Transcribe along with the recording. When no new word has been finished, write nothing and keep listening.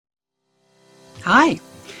Hi,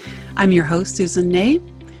 I'm your host, Susan Ney.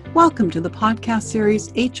 Welcome to the podcast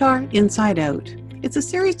series HR Inside Out. It's a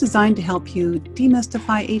series designed to help you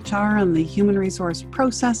demystify HR and the human resource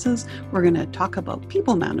processes. We're going to talk about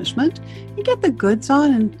people management and get the goods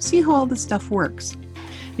on and see how all this stuff works.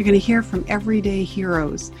 You're going to hear from everyday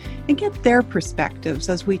heroes and get their perspectives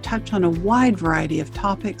as we touch on a wide variety of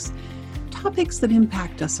topics that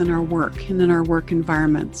impact us in our work and in our work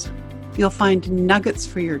environments. You'll find nuggets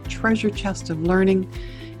for your treasure chest of learning.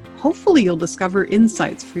 Hopefully you'll discover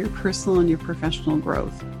insights for your personal and your professional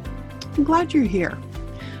growth. I'm glad you're here.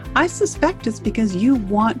 I suspect it's because you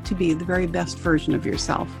want to be the very best version of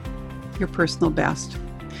yourself, your personal best,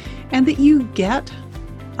 and that you get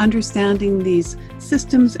understanding these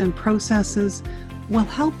systems and processes will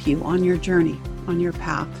help you on your journey, on your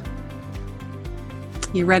path.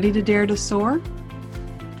 You ready to dare to soar?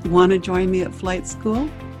 Want to join me at flight school?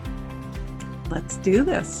 Let's do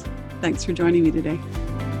this. Thanks for joining me today.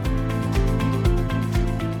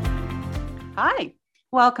 Hi,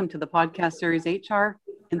 welcome to the podcast series HR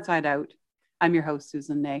Inside Out. I'm your host,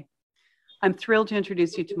 Susan Ney. I'm thrilled to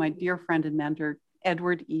introduce you to my dear friend and mentor,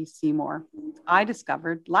 Edward E. Seymour. I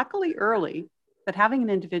discovered, luckily early, that having an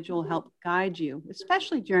individual help guide you,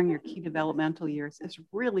 especially during your key developmental years, is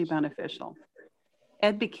really beneficial.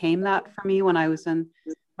 Ed became that for me when I was in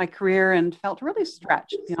my career and felt really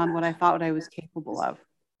stretched beyond what I thought I was capable of.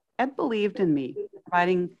 Ed believed in me,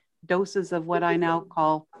 providing doses of what I now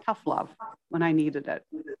call tough love when I needed it.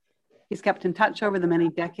 He's kept in touch over the many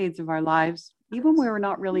decades of our lives, even when we were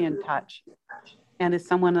not really in touch, and is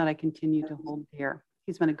someone that I continue to hold dear.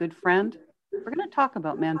 He's been a good friend. We're going to talk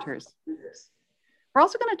about mentors. We're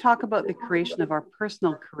also going to talk about the creation of our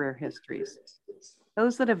personal career histories,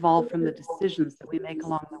 those that evolve from the decisions that we make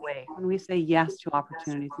along the way when we say yes to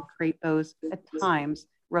opportunities and create those, at times,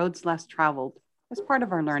 roads less traveled as part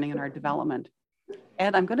of our learning and our development.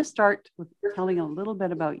 Ed, I'm going to start with telling a little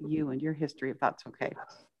bit about you and your history, if that's okay.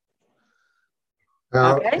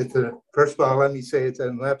 Okay. First of all, let me say it's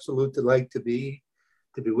an absolute delight to be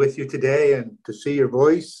with you today and to see your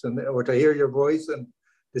voice or to hear your voice and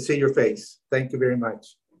to see your face. Thank you very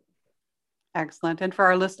much. Excellent. And for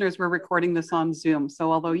our listeners, we're recording this on Zoom.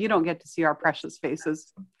 So although you don't get to see our precious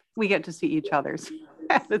faces, we get to see each other's.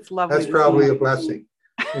 It's lovely. That's probably a blessing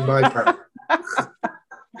in my part.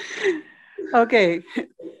 Okay.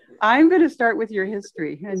 I'm going to start with your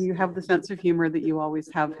history, and you have the sense of humor that you always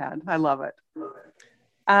have had. I love it.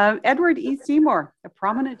 Edward E. Seymour, a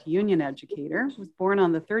prominent union educator, was born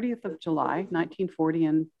on the 30th of July, 1940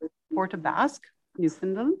 in Port aux Basques,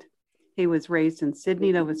 Newfoundland. He was raised in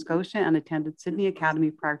Sydney, Nova Scotia, and attended Sydney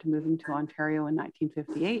Academy prior to moving to Ontario in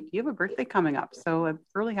 1958. You have a birthday coming up, so an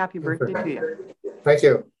early happy birthday to you. Thank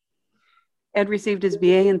you. Ed received his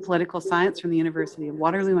BA in political science from the University of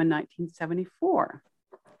Waterloo in 1974.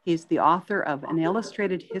 He's the author of An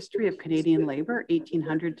Illustrated History of Canadian Labor,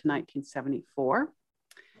 1800 to 1974.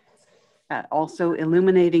 Also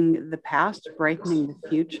illuminating the past, brightening the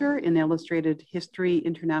future in Illustrated History,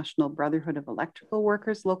 International Brotherhood of Electrical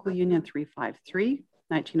Workers, Local Union 353,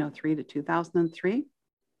 1903 to 2003.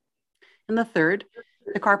 And the third,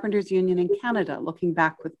 the Carpenters Union in Canada, looking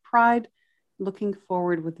back with pride, looking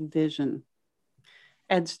forward with vision.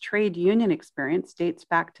 Ed's trade union experience dates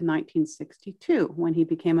back to 1962, when he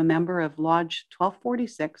became a member of Lodge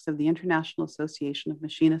 1246 of the International Association of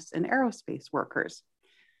Machinists and Aerospace Workers.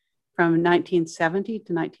 From 1970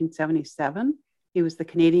 to 1977, he was the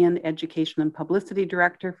Canadian Education and Publicity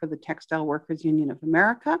Director for the Textile Workers Union of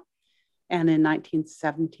America. And in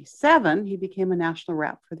 1977, he became a national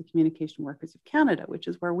rep for the Communication Workers of Canada, which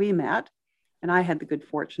is where we met. And I had the good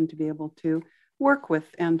fortune to be able to work with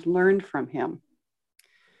and learn from him.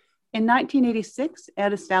 In 1986,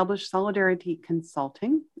 Ed established Solidarity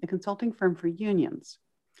Consulting, a consulting firm for unions.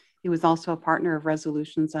 He was also a partner of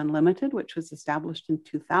Resolutions Unlimited, which was established in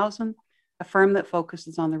 2000, a firm that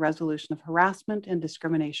focuses on the resolution of harassment and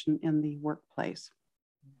discrimination in the workplace.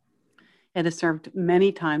 Ed has served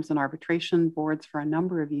many times on arbitration boards for a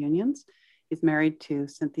number of unions. He's married to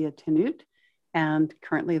Cynthia Tenute and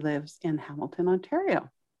currently lives in Hamilton,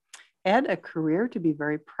 Ontario. Ed, a career to be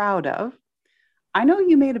very proud of. I know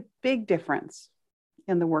you made a big difference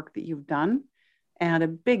in the work that you've done, and a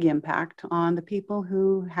big impact on the people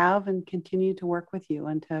who have and continue to work with you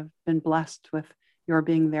and have been blessed with your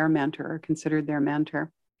being their mentor or considered their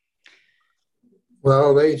mentor.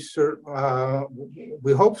 Well,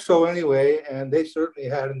 we hope so anyway, and they certainly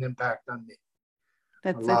had an impact on me.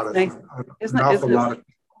 That's nice.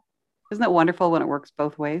 Isn't it wonderful when it works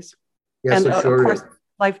both ways? Yes, and it sure of course, is.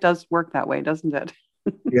 Life does work that way, doesn't it?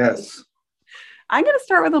 Yes. I'm going to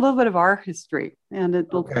start with a little bit of our history, and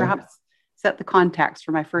it will perhaps set the context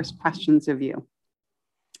for my first questions of you.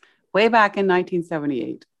 Way back in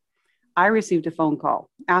 1978, I received a phone call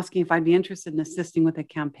asking if I'd be interested in assisting with a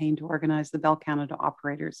campaign to organize the Bell Canada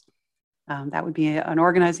operators. That would be an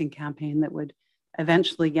organizing campaign that would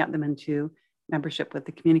eventually get them into membership with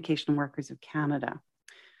the Communication Workers of Canada.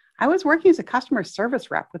 I was working as a customer service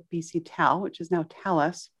rep with BC Tel, which is now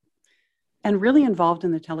TELUS, and really involved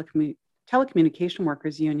in the Telecommunication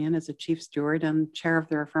Workers Union as a chief steward and chair of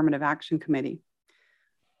their affirmative action committee.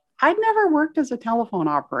 I'd never worked as a telephone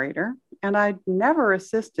operator, and I'd never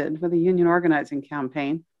assisted with a union organizing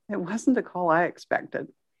campaign. It wasn't a call I expected.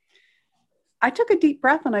 I took a deep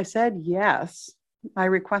breath and I said yes. I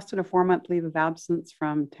requested a 4-month leave of absence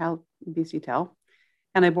from BC Tel,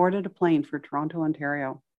 and I boarded a plane for Toronto,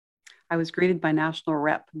 Ontario. I was greeted by National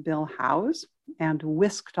Rep Bill Howes and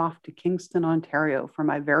whisked off to Kingston, Ontario for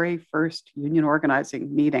my very first union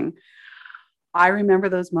organizing meeting. I remember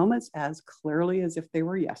those moments as clearly as if they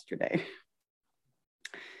were yesterday.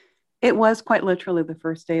 It was quite literally the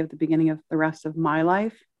first day of the beginning of the rest of my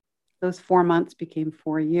life. Those 4 months became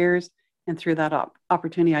 4 years. And through that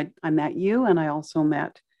opportunity, I met you, and I also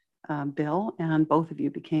met Bill, and both of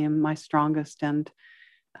you became my strongest and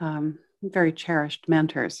very cherished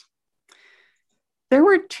mentors. There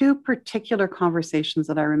were 2 particular conversations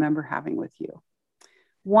that I remember having with you.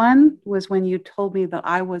 One was when you told me that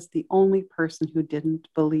I was the only person who didn't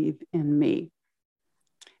believe in me.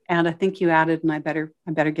 And I think you added, and I better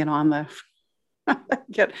get on the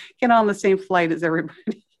get on the same flight as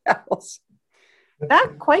everybody else.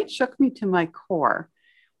 That quite shook me to my core.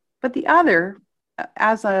 But the other,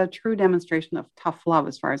 as a true demonstration of tough love,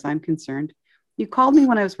 as far as I'm concerned, you called me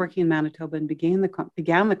when I was working in Manitoba and began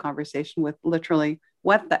the conversation with literally,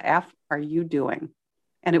 "What the F are you doing?"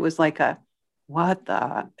 And it was like a, "What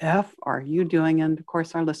the F are you doing?" And of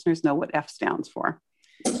course, our listeners know what F stands for.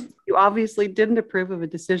 You obviously didn't approve of a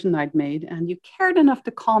decision I'd made, and you cared enough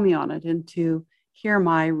to call me on it and to hear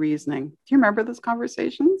my reasoning. Do you remember those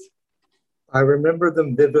conversations? I remember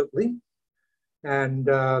them vividly. And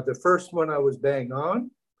the first one I was bang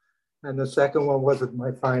on, and the second one wasn't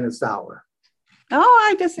my finest hour. Oh,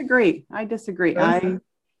 I disagree.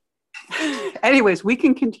 Anyways, we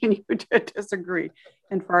can continue to disagree.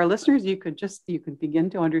 And for our listeners, you could begin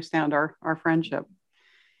to understand our friendship.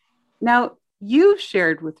 Now, you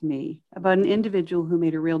shared with me about an individual who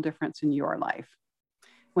made a real difference in your life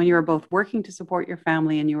when you were both working to support your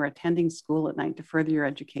family and you were attending school at night to further your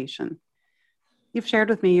education. You've shared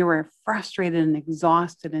with me you were frustrated and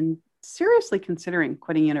exhausted and seriously considering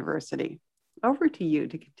quitting university. Over to you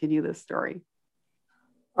to continue this story.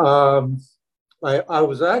 I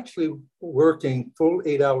was actually working full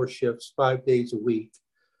 8-hour shifts 5 days a week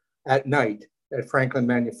at night at Franklin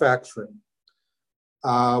Manufacturing,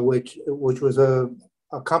 which was a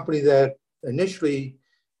company that initially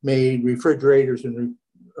made refrigerators and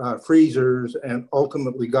freezers and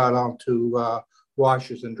ultimately got onto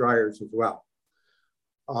washers and dryers as well.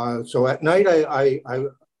 So at night, I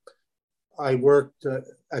worked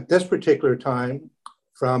at this particular time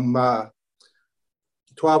from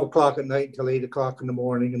 12 o'clock at night until 8 o'clock in the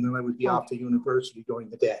morning, and then I would be off to university during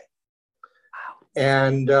the day. Wow.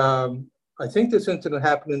 And I think this incident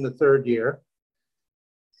happened in the 3rd year.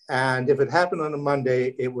 And if it happened on a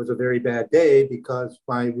Monday, it was a very bad day because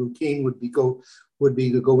my routine would be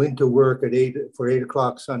to go into work at 8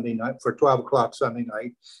 o'clock Sunday night, for 12 o'clock Sunday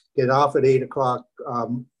night, get off at 8 o'clock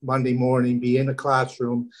Monday morning, be in the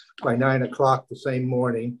classroom by 9 o'clock the same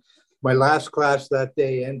morning. My last class that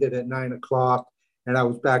day ended at 9 o'clock, and I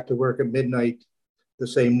was back to work at midnight the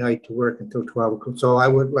same night to work until 12 o'clock. So I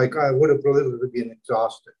would have literally been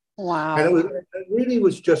exhausted. Wow. And it really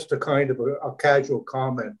was just a kind of a casual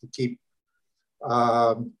comment to keep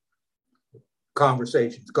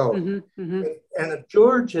conversations going. Mm-hmm, mm-hmm. And if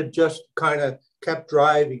George had just kind of kept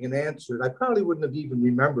driving and answered, I probably wouldn't have even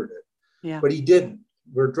remembered it. Yeah. But he didn't.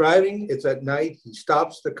 We're driving, it's at night, he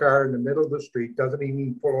stops the car in the middle of the street, doesn't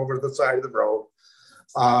even pull over to the side of the road,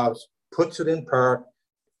 puts it in park.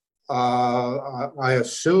 I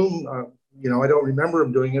assume, I don't remember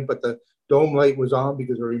him doing it, but the dome light was on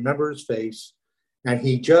because I remember his face, and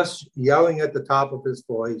he just yelling at the top of his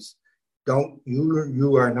voice,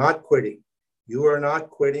 you are not quitting. You are not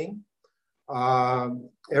quitting. Virtually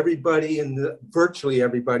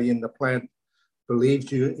everybody in the plant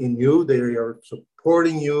believes in you. They are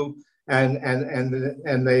supporting you, and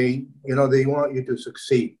they want you to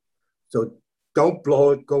succeed. So don't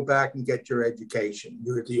blow it. Go back and get your education.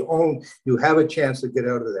 You have a chance to get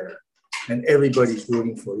out of there, and everybody's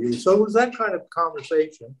rooting for you. So it was that kind of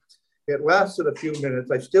conversation. It lasted a few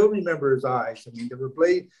minutes. I still remember his eyes. I mean,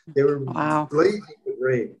 they were Wow. blazing with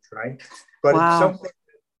rage, right? But it's Wow. something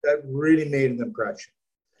that really made an impression,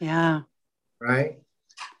 Yeah. right?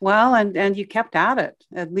 Well, and you kept at it,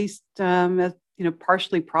 at least, as, you know,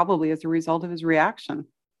 partially probably as a result of his reaction.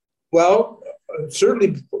 Well,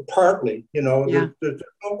 certainly partly, you know, Yeah. there's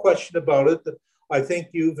no question about it. I think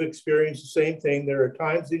you've experienced the same thing. There are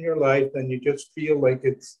times in your life when you just feel like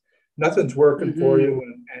nothing's working for Mm-hmm.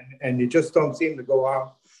 you, and you just don't seem to go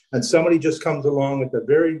out. And somebody just comes along at the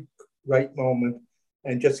very right moment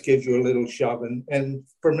and just gives you a little shove. And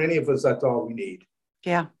for many of us, that's all we need.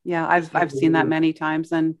 Yeah. Yeah. I've seen that many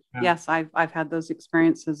times. And Yeah. yes, I've had those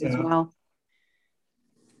experiences as Yeah. well.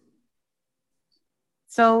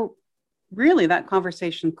 So really that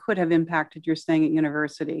conversation could have impacted your staying at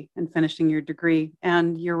university and finishing your degree.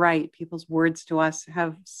 And you're right, people's words to us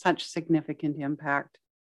have such significant impact,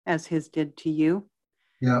 as his did to you.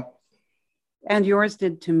 Yeah. And yours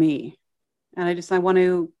did to me. And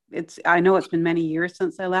I know it's been many years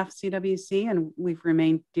since I left CWC and we've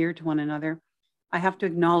remained dear to one another. I have to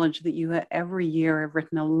acknowledge that you every year have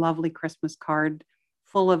written a lovely Christmas card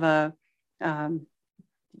full of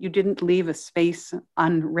you didn't leave a space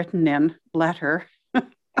unwritten in letter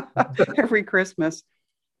every Christmas.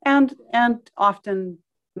 And often,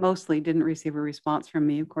 mostly didn't receive a response from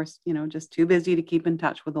me. Of course, you know, just too busy to keep in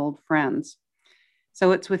touch with old friends.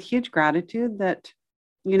 So it's with huge gratitude that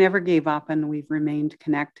you never gave up and we've remained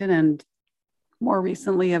connected, and more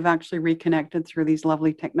recently have actually reconnected through these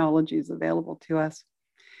lovely technologies available to us.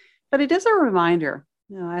 But it is a reminder,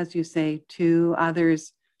 you know, as you say, to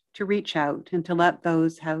others to reach out and to let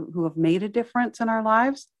those who have made a difference in our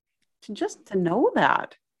lives to know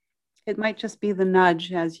that. It might just be the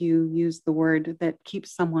nudge, as you use the word, that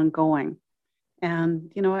keeps someone going.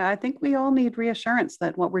 And, you know, I think we all need reassurance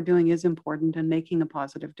that what we're doing is important and making a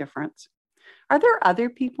positive difference. Are there other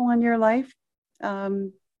people in your life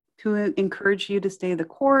who encourage you to stay the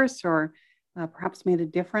course, or perhaps made a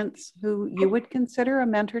difference, who you would consider a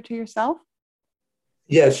mentor to yourself?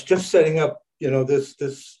 Yes, just setting up, you know, this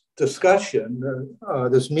discussion,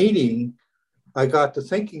 this meeting, I got to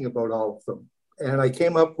thinking about all of them. And I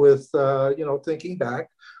came up with, you know, thinking back,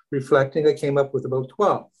 reflecting, I came up with about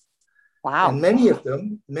 12. Wow. And many of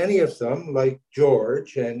them, like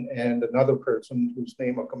George and another person whose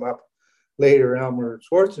name will come up later, Elmer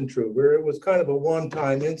Schwarzentruber, it was kind of a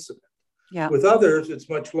one-time incident. Yeah. With others, it's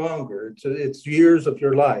much longer. It's years of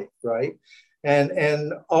your life, right?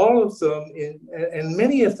 And all of them, and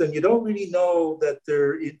many of them, you don't really know that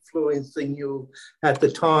they're influencing you at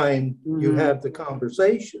the time you have the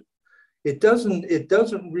conversation. It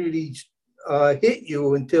doesn't really hit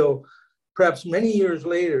you until perhaps many years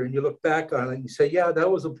later, and you look back on it and you say, yeah, that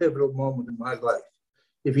was a pivotal moment in my life.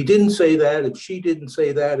 If he didn't say that, if she didn't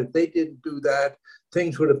say that, if they didn't do that,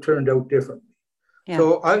 things would have turned out differently. Yeah.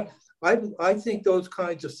 So I think those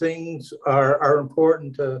kinds of things are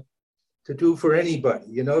important to do for anybody.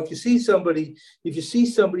 You know, if you see somebody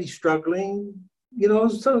struggling, you know,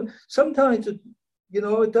 so sometimes it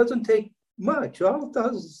doesn't take much. All it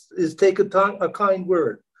does is take a kind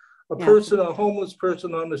word. A homeless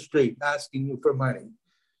person on the street asking you for money.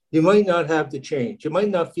 You might not have the change. You might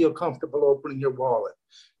not feel comfortable opening your wallet.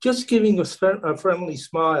 Just giving a friendly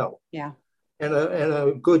smile. Yeah. And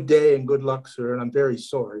a good day and good luck, sir, and I'm very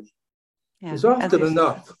sorry. Yeah. Is often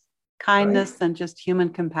enough. Kindness, right? And just human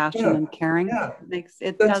compassion and caring. Yeah. That's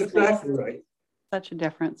exactly right. Such a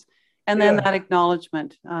difference. And then that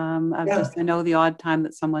acknowledgement of I know the odd time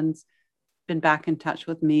that someone's been back in touch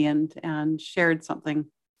with me and shared something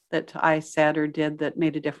that I said or did that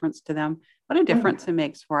made a difference to them. What a difference it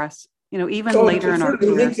makes for us, you know, even later in our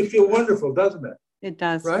careers. It makes you feel wonderful, doesn't it? It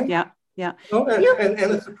does. Right? Yeah. Yeah. Oh, and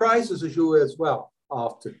it surprises you as well,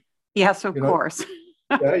 often. Yes, of course.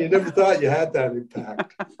 Yeah, you never thought you had that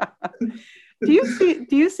impact.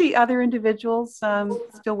 Do you see other individuals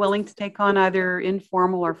still willing to take on either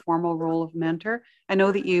informal or formal role of mentor? I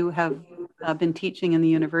know that you have been teaching in the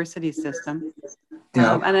university system.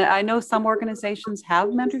 Yeah. And I know some organizations have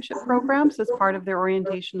mentorship programs as part of their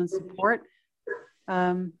orientation and support.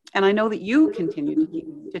 And I know that you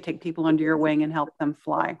continue to take people under your wing and help them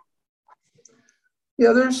fly.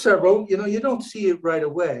 Yeah, there's several. You know, you don't see it right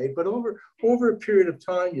away, but over a period of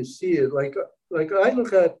time, you see it. Like I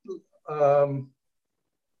look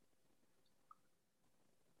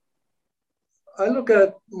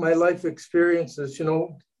at my life experiences, you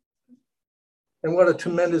know, and what a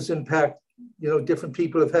tremendous impact, you know, different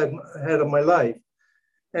people have had on my life.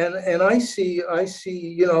 And I see,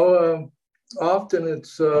 you know, often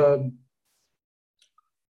it's,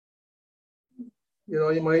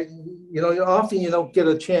 you might, often you don't get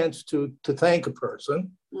a chance to thank a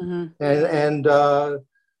person, and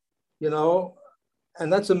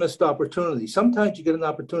and that's a missed opportunity. Sometimes you get an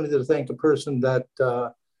opportunity to thank a person that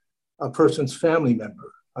a person's family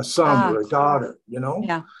member, a son or a daughter,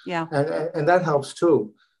 Yeah. And that helps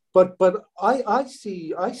too. But I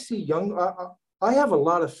see young. I have a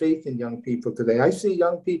lot of faith in young people today. I see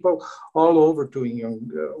young people all over doing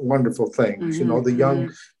wonderful things. The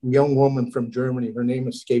young woman from Germany, her name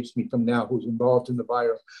escapes me from now, who's involved in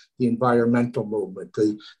the environmental movement.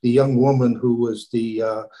 The young woman who was the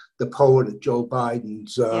poet at Joe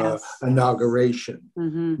Biden's inauguration.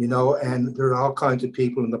 And there are all kinds of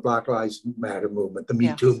people in the Black Lives Matter movement, the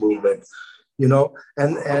Me Too movement.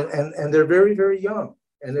 And they're very, very young.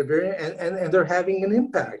 And they're and they're having an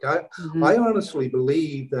impact. I honestly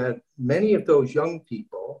believe that many of those young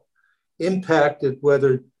people impacted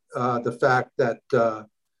whether the fact that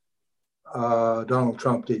Donald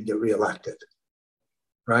Trump didn't get reelected,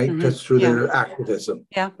 right? Just through their activism.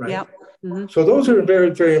 Right? So those are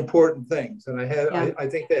very, very important things, and I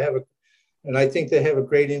think they have a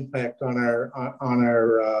great impact on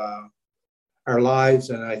our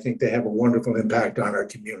lives, and I think they have a wonderful impact on our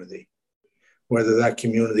community. Whether that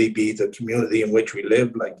community be the community in which we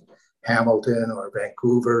live, like Hamilton or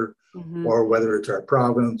Vancouver, or whether it's our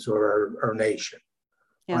province or our nation.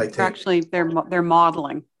 Yeah, they're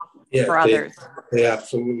modeling for others. They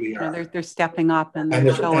absolutely are. They're stepping up and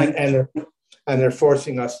they're showing. And they're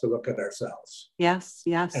forcing us to look at ourselves. Yes.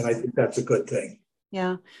 And I think that's a good thing.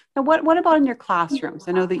 Yeah. Now, what about in your classrooms?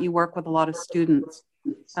 I know that you work with a lot of students.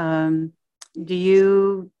 Do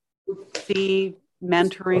you see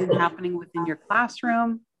mentoring happening within your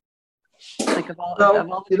classroom? Like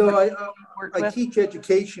I teach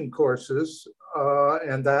education courses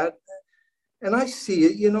and I see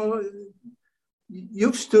it.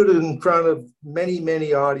 You've stood in front of many,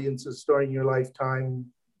 many audiences during your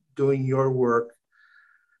lifetime doing your work,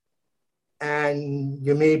 and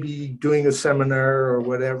you may be doing a seminar or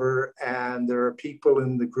whatever, and there are people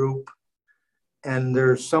in the group, and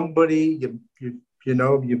there's somebody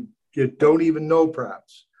you don't even know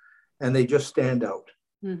perhaps, and they just stand out.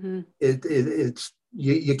 It's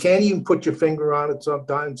you can't even put your finger on it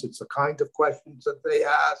sometimes. It's the kind of questions that they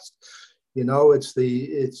ask. It's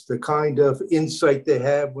the kind of insight they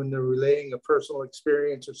have when they're relaying a personal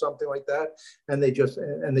experience or something like that, and they just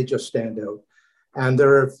stand out. And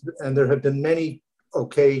there have been many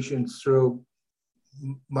occasions through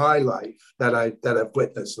my life that I've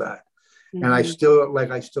witnessed that. And I still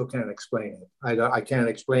can't explain it. I can't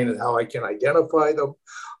explain it how I can identify them.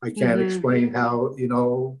 I can't explain how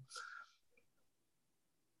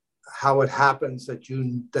it happens that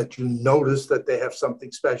you notice that they have something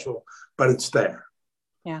special, but it's there.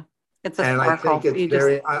 Yeah, it's a sparkle.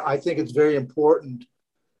 I think it's very important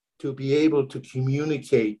to be able to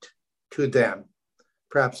communicate to them,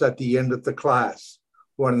 perhaps at the end of the class,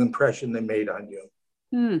 what an impression they made on you.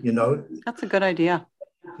 That's a good idea.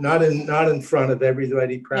 Not in front of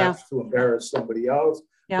everybody, perhaps to embarrass somebody else,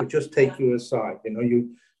 but just take you aside.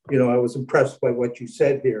 I was impressed by what you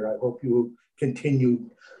said here. I hope you will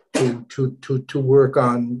continue to work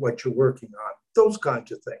on what you're working on. Those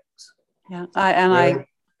kinds of things. Yeah,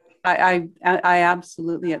 I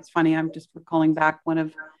absolutely. It's funny. I'm just recalling back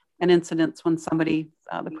an incident when somebody,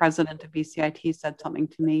 the president of BCIT, said something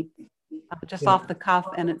to me just off the cuff,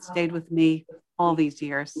 and it stayed with me all these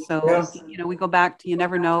years. So, we go back to, you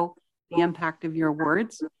never know the impact of your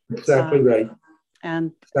words. Exactly right.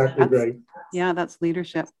 And exactly right. Yeah, that's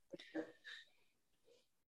leadership.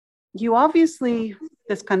 You obviously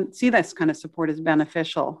see this kind of support as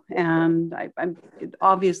beneficial. And I'm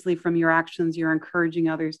obviously from your actions, you're encouraging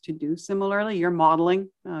others to do similarly. You're modeling,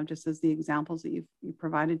 just as the examples that you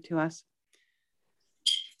provided to us.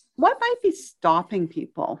 What might be stopping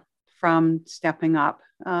people from stepping up?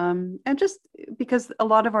 And just because a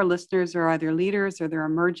lot of our listeners are either leaders or they're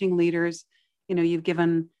emerging leaders, you've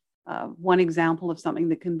given one example of something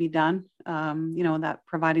that can be done, that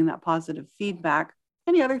providing that positive feedback.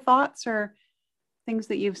 Any other thoughts or things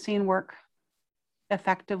that you've seen work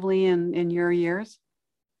effectively in your years?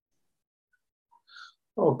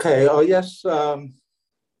 Okay. Oh, yes.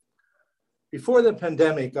 Before the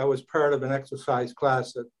pandemic, I was part of an exercise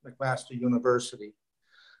class at McMaster University.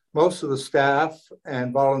 Most of the staff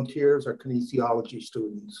and volunteers are kinesiology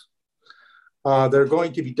students. They're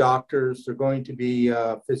going to be doctors. They're going to be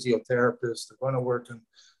physiotherapists. They're going to work in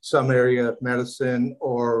some area of medicine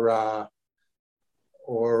or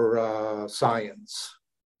science.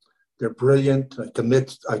 They're brilliant. I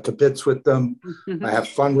kibitz with them. I have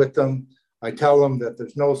fun with them. I tell them that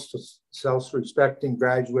there's no self-respecting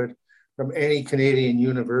graduate from any Canadian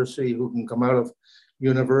university who can come out of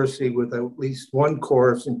university with at least one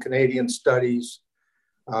course in Canadian studies,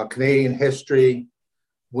 Canadian history,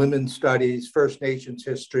 women's studies, First Nations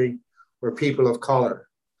history, or people of color.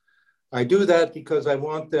 I do that because I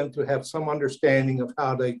want them to have some understanding of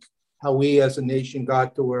how we as a nation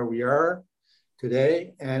got to where we are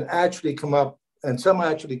today, and actually some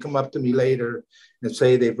actually come up to me later and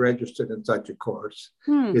say they've registered in such a course.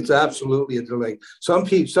 It's absolutely a delay. Some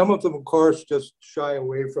of them, of course, just shy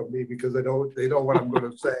away from me because they know what I'm going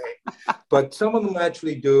to say. But some of them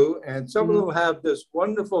actually do, and some of them have this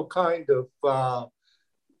wonderful kind of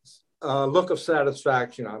look of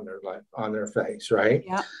satisfaction on their face, right?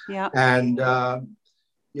 Yeah, yeah. And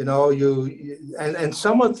you know, and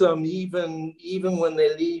some of them even when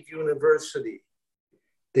they leave university,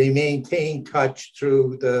 they maintain touch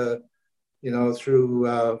through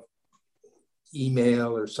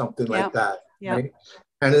email or something like that, right?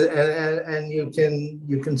 And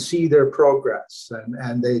you can see their progress,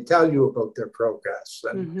 and they tell you about their progress,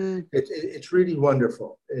 and it's really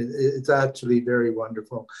wonderful. It's actually very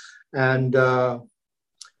wonderful, and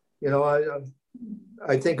you know,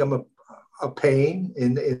 I think I'm a pain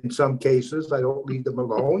in some cases. I don't leave them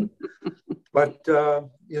alone. But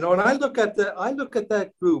you know, and I look at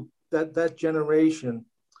that group, that generation.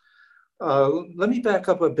 Let me back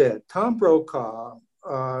up a bit. Tom Brokaw,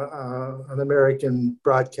 an American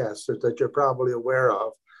broadcaster that you're probably aware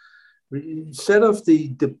of, said of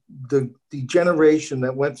the generation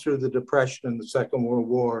that went through the Depression and the Second World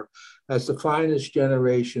War as the finest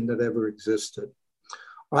generation that ever existed.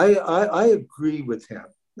 I agree with him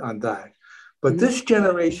on that. But this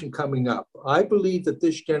generation coming up, I believe that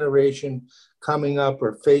this generation coming up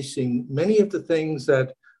are facing many of the things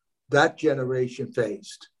that generation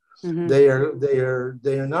faced. They are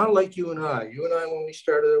not like you and I. You and I, when we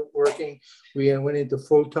started working, we went into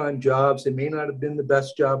full-time jobs. They may not have been the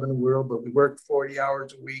best job in the world, but we worked 40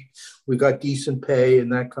 hours a week. We got decent pay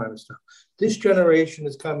and that kind of stuff. This generation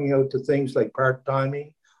is coming out to things like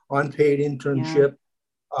part-timing, unpaid internship,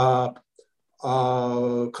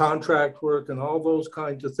 contract work, and all those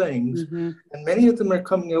kinds of things. And many of them are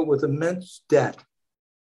coming out with immense debt.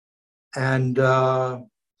 And I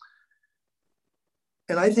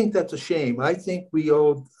think that's a shame. I think we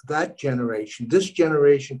owe that generation, this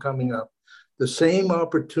generation coming up, the same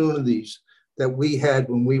opportunities that we had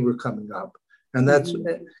when we were coming up. And that's,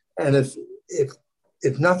 and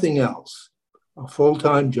if nothing else, a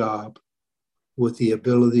full-time job with the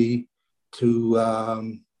ability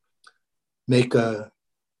to make a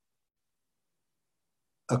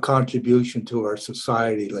contribution to our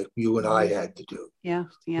society like you and I had to do.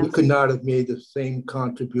 We could not have made the same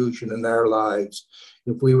contribution in our lives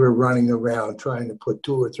if we were running around trying to put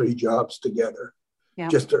 2 or 3 jobs together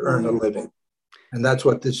just to earn a living. And that's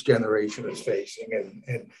what this generation is facing.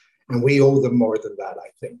 And we owe them more than that, I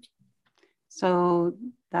think. So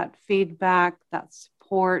that feedback, that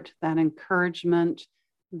support, that encouragement,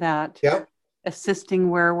 that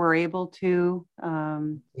assisting where we're able to.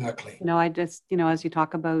 Exactly. You know, I just, you know, as you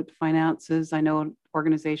talk about finances, I know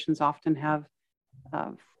organizations often have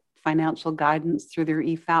financial guidance through their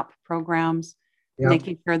EFAP programs,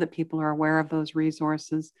 making sure that people are aware of those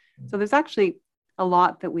resources. So there's actually a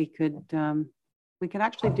lot that we could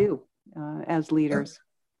actually do as leaders.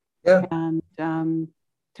 And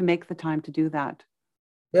to make the time to do that.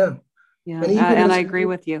 And I agree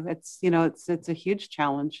with you. It's, you know, it's a huge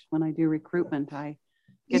challenge when I do recruitment. I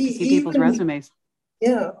get to see people's resumes.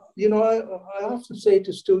 You know, I often say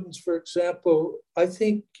to students, for example, I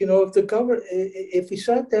think, you know, if we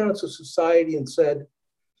sat down as a society and said,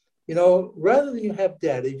 you know, rather than you have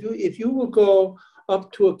debt, if you will go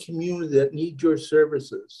up to a community that needs your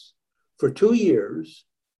services for 2 years,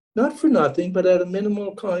 not for nothing, but at a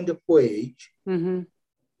minimal kind of wage,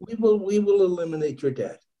 we will eliminate your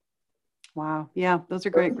debt. Wow. Yeah, those are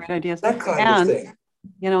great ideas. That kind of thing.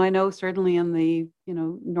 You know, I know certainly in the, you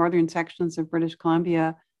know, northern sections of British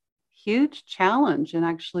Columbia, huge challenge in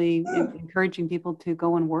actually encouraging people to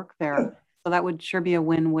go and work there. So that would sure be a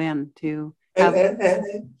win-win to have.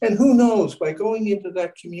 And who knows, by going into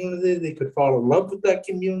that community, they could fall in love with that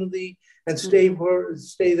community and stay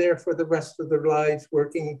there for the rest of their lives,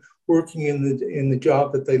 working in the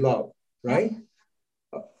job that they love, right?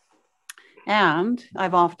 And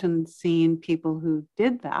I've often seen people who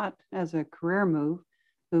did that as a career move,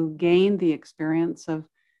 who gained the experience of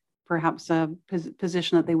perhaps a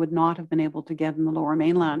position that they would not have been able to get in the Lower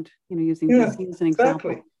Mainland, you know, using BC as an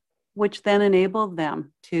example, which then enabled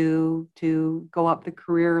them to go up the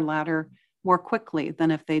career ladder more quickly than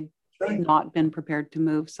if they'd not been prepared to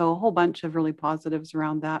move. So a whole bunch of really positives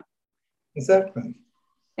around that. Exactly.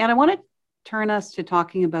 And I want to turn us to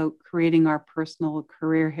talking about creating our personal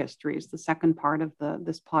career histories, the second part of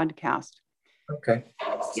this podcast. Okay.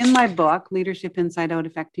 In my book, Leadership Inside Out,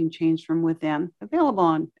 Affecting Change from Within, available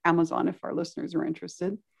on Amazon if our listeners are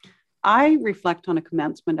interested, I reflect on a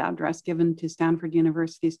commencement address given to Stanford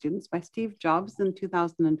University students by Steve Jobs in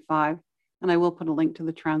 2005, and I will put a link to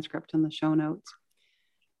the transcript in the show notes.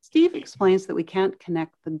 Steve explains that we can't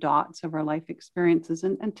connect the dots of our life experiences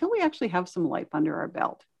until we actually have some life under our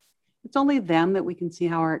belt. It's only then that we can see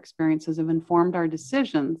how our experiences have informed our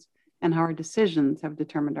decisions and how our decisions have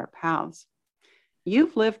determined our paths.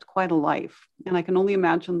 You've lived quite a life, and I can only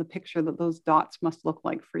imagine the picture that those dots must look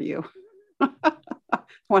like for you.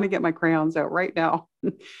 I want to get my crayons out right now.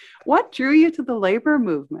 What drew you to the labor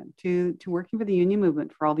movement, to working for the union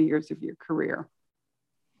movement for all the years of your career?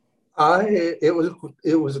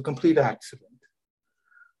 It was a complete accident.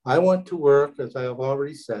 I went to work, as I have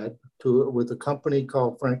already said, with a company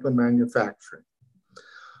called Franklin Manufacturing.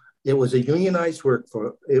 It was a unionized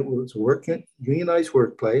unionized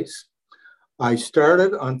workplace. I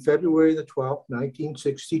started on February the 12th,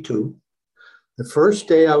 1962. The first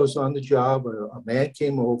day I was on the job, a man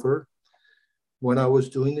came over when I was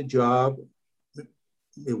doing the job.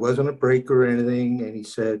 It wasn't a break or anything, and he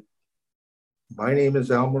said, "My name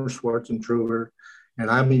is Elmer Schwarzentruber, and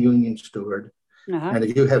I'm a union steward. And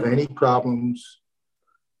if you have any problems,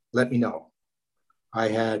 let me know." I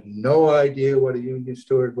had no idea what a union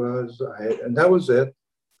steward was, and that was it.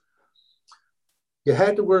 You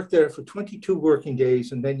had to work there for 22 working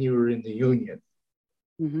days, and then you were in the union.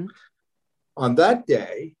 Mm-hmm. On that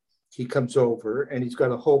day, he comes over, and he's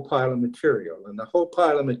got a whole pile of material. And the whole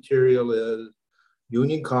pile of material is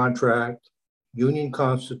union contract, union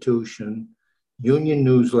constitution, union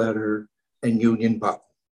newsletter, and union button.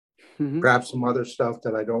 Mm-hmm. Perhaps some other stuff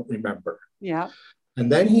that I don't remember. Yeah.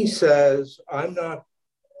 And then he says, I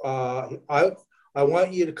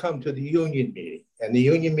want you to come to the union meeting. And the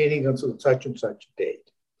union meeting is on such and such a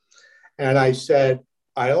date. And I said,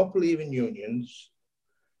 I don't believe in unions.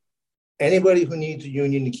 Anybody who needs a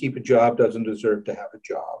union to keep a job doesn't deserve to have a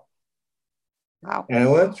job. Wow. And I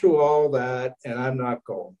went through all that, and I'm not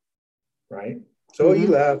going, right? So he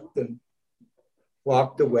left and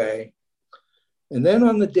walked away. And then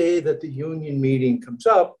on the day that the union meeting comes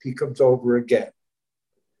up, he comes over again.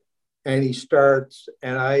 And he starts,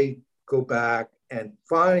 and I go back, and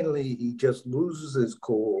finally he just loses his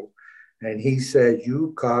cool. And he says,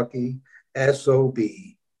 "You cocky SOB,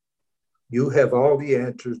 you have all the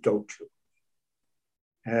answers, don't you?"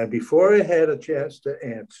 And before I had a chance to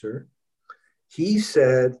answer, he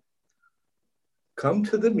said, "Come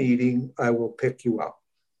to the meeting, I will pick you up."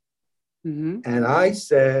 Mm-hmm. And I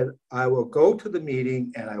said, "I will go to the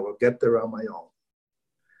meeting and I will get there on my own."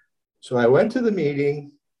 So I went to the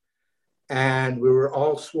meeting, and we were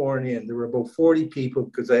all sworn in. There were about 40 people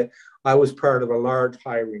because I was part of a large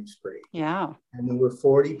hiring spree. Yeah. And there were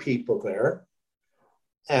 40 people there.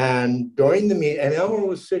 And during the meeting, and Elmer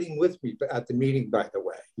was sitting with me at the meeting, by the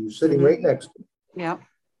way. He was sitting right next to me. Yeah.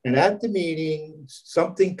 And at the meeting,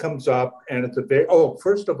 something comes up, and it's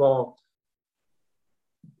first of all,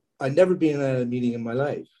 I'd never been at a meeting in my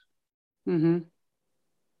life. Mm-hmm.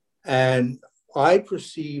 And I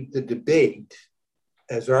perceived the debate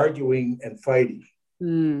as arguing and fighting.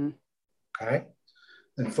 Mm. Okay.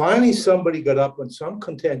 And finally, somebody got up on some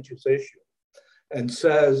contentious issue and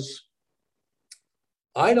says,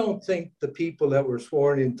 "I don't think the people that were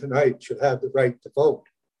sworn in tonight should have the right to vote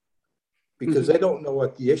because they don't know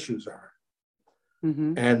what the issues are."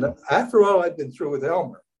 Mm-hmm. And after all I've been through with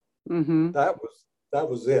Elmer, that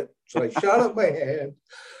was it. So I shot up my hand.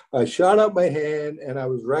 And I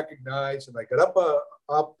was recognized, and I got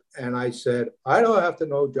up and I said, "I don't have to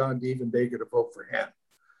know John Diefenbaker to vote for him.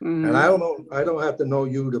 Mm-hmm. And I don't have to know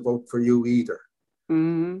you to vote for you either."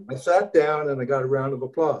 Mm-hmm. I sat down and I got a round of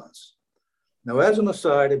applause. Now, as an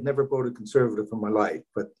aside, I've never voted conservative in my life,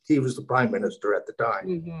 but he was the prime minister at the time.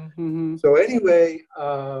 Mm-hmm. So anyway,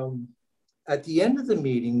 at the end of the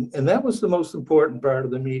meeting, and that was the most important part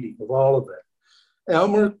of the meeting of all of it,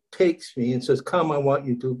 Elmer takes me and says, "Come, I want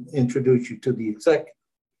you to introduce you to the executive."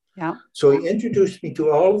 Yeah. So he introduced me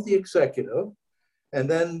to all of the executive, and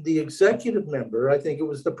then the executive member, I think it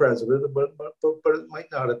was the president, but it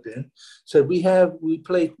might not have been, said, we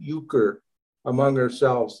play euchre among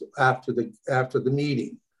ourselves after the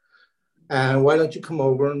meeting. And why don't you come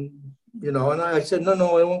over and I said,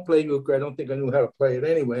 no, I won't play euchre. I don't think I knew how to play it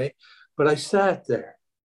anyway. But I sat there.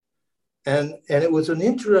 And it was an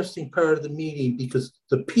interesting part of the meeting because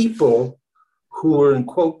the people who were in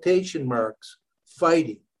quotation marks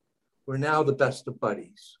fighting were now the best of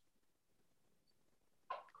buddies.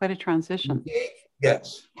 Quite a transition.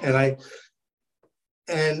 Yes. And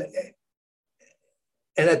and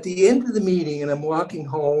at the end of the meeting, and I'm walking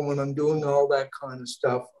home and I'm doing all that kind of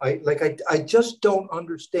stuff, I just don't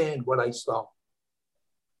understand what I saw.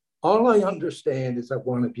 All I understand is I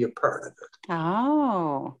want to be a part of it.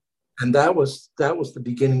 Oh. And that was the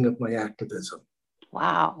beginning of my activism.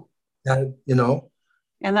 Wow. And, you know.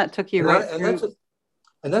 And that took you right through.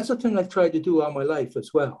 And that's the thing I've tried to do all my life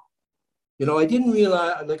as well. You know, I didn't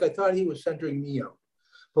realize, like I thought he was centering me out.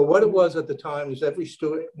 But what it was at the time was every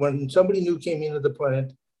steward, when somebody new came into the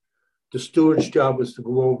plant, the steward's job was to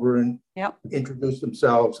go over and introduce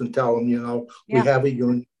themselves and tell them, you know, we have a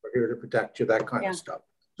union, we're here to protect you, that kind of stuff.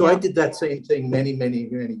 So I did that same thing many, many,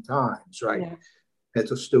 many times, right? Yeah.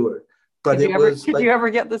 As a steward. But did you ever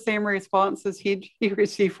get the same response as he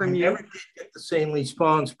received from you? I never did get the same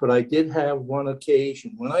response, but I did have one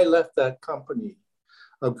occasion. When I left that company,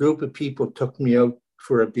 a group of people took me out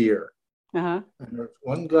for a beer. And there was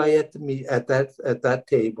one guy at that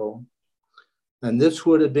table, and this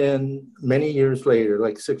would have been many years later,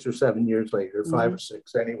 like 6 or 7 years later, 5 or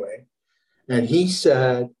 6 anyway. And he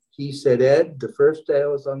said, Ed, the first day I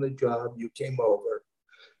was on the job, you came over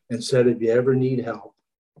and said, if you ever need help,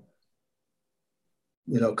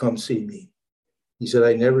 you know, come see me. He said,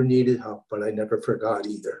 I never needed help, but I never forgot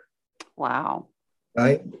either. Wow.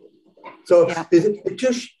 Right? So it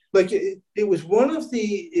just like it was one of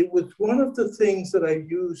the things that I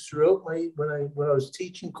used throughout when I was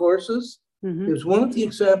teaching courses. It was one of the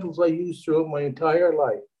examples I used throughout my entire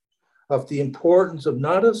life of the importance of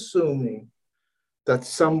not assuming that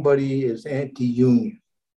somebody is anti-union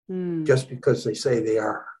just because they say they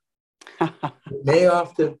are.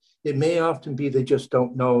 It may often be they just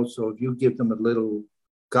don't know. So if you give them a little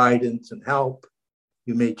guidance and help,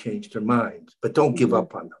 you may change their minds. But don't give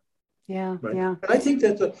up on them. Yeah, right? yeah. And I think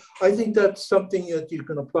that's something that you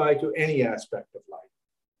can apply to any aspect of life.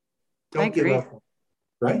 Don't give up,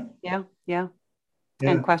 right? Yeah, yeah.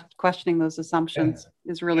 And questioning those assumptions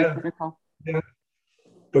is really critical. Yeah.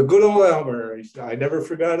 But good old Elmer, I never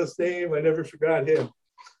forgot his name. I never forgot him.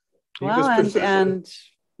 Well, and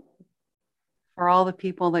for all the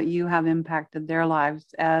people that you have impacted their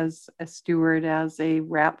lives as a steward, as a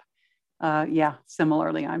rep,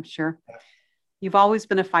 similarly, I'm sure. You've always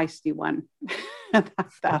been a feisty one. that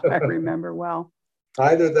I remember well.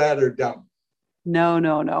 Either that or dumb. No.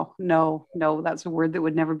 That's a word that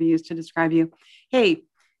would never be used to describe you. Hey,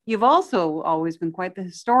 you've also always been quite the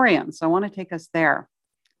historian. So I want to take us there.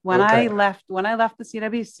 When I left the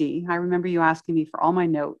CWC, I remember you asking me for all my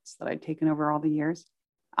notes that I'd taken over all the years.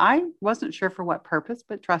 I wasn't sure for what purpose,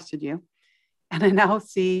 but trusted you. And I now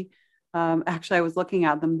see, actually, I was looking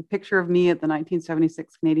at them, the picture of me at the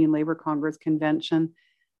 1976 Canadian Labour Congress Convention.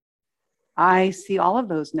 I see all of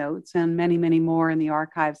those notes and many, many more in the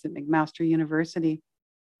archives at McMaster University.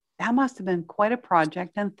 That must have been quite a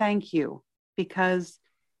project, and thank you, because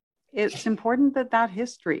it's important that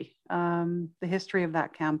history, the history of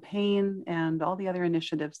that campaign and all the other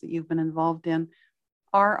initiatives that you've been involved in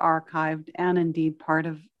are archived and indeed part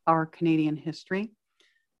of our Canadian history,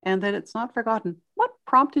 and that it's not forgotten. What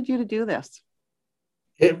prompted you to do this?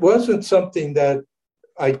 It wasn't something that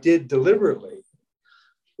I did deliberately.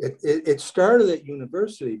 It started at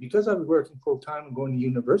university. Because I was working full-time and going to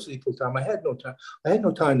university full-time, I had no time. I had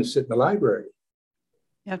no time to sit in the library.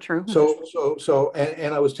 Yeah, true. So,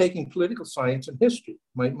 and I was taking political science and history.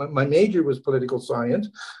 My major was political science,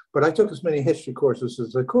 but I took as many history courses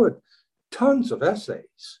as I could. Tons of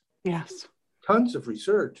essays. Yes. Tons of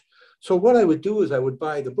research. So what I would do is I would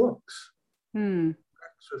buy the books.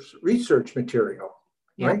 Research material.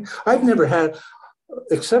 Right? I've never had,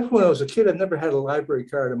 except when I was a kid, I've never had a library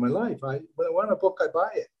card in my life. When I want a book, I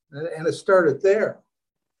buy it. And it started there.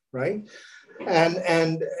 Right?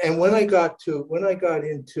 And when I got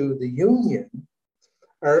into the union,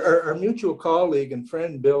 our mutual colleague and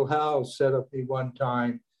friend Bill Howe said of me one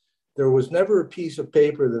time, there was never a piece of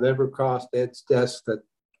paper that ever crossed Ed's desk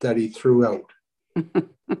that he threw out.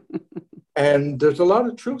 And there's a lot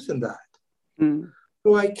of truth in that.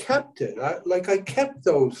 So I kept it. I kept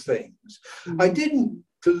those things. I didn't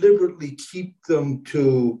deliberately keep them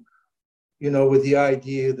to, with the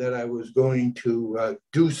idea that I was going to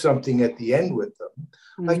do something at the end with them.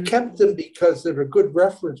 I kept them because they were good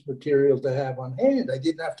reference material to have on hand. I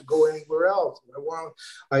didn't have to go anywhere else.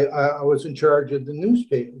 I was in charge of the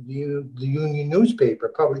newspaper, the union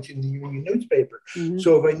newspaper, publishing the union newspaper.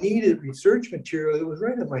 So if I needed research material, it was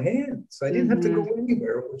right in my hands. I didn't have to go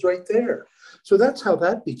anywhere. It was right there. So that's how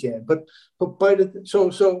that began.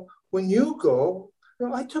 So when you go,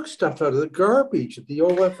 I took stuff out of the garbage at the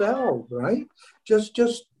OFL, right? Just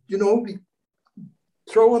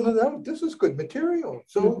throwing it out. This is good material.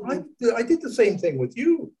 So I did the same thing with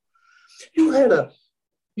you.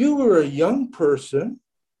 You were a young person.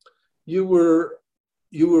 You were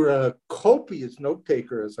a copious note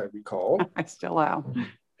taker, as I recall. I still am.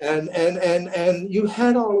 And you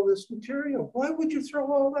had all of this material. Why would you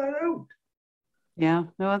throw all that out? Yeah,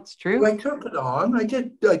 no, that's true. I took it on. I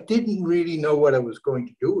didn't really know what I was going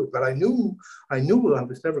to do with it, but I knew I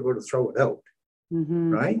was never going to throw it out.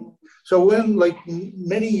 Right. So when, like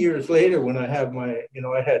many years later, when I had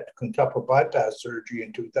I had quintuple bypass surgery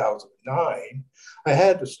in 2009, I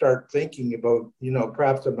had to start thinking about,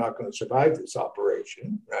 perhaps I'm not going to survive this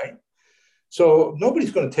operation. Right. So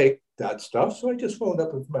nobody's going to take that stuff. So I just phoned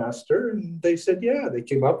up with Master and they said, yeah, they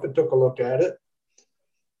came up and took a look at it.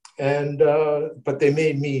 And, but they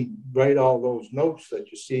made me write all those notes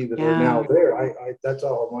that you see that are now there. That's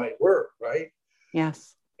all my work. Right.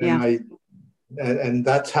 Yes. And And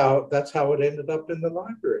that's how it ended up in the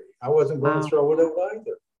library. I wasn't going to throw it out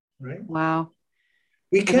either, right? Wow.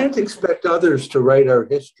 We can't expect others to write our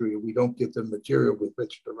history if we don't give them material with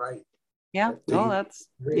which to write. Yeah, no, that's,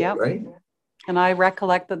 yeah. Right? And I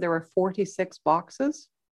recollect that there were 46 boxes.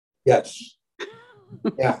 Yes.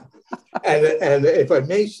 Yeah. And if I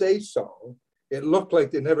may say so, it looked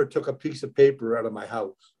like they never took a piece of paper out of my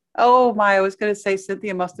house. Oh my, I was going to say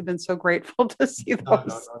Cynthia must have been so grateful to see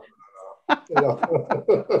those. No.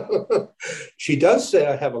 She does say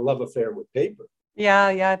I have a love affair with paper. Yeah,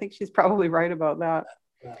 I think she's probably right about that.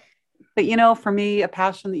 Yeah. But for me, a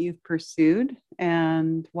passion that you've pursued,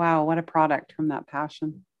 and wow, what a product from that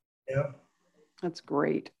passion. Yeah. That's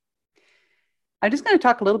great. I'm just going to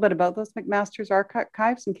talk a little bit about those McMaster's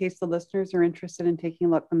archives in case the listeners are interested in taking a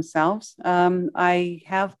look themselves. I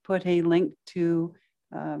have put a link to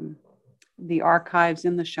the archives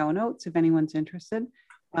in the show notes if anyone's interested.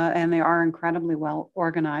 And they are incredibly well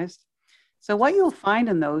organized. So what you'll find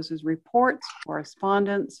in those is reports,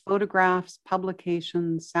 correspondence, photographs,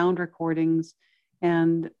 publications, sound recordings,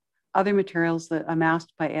 and other materials that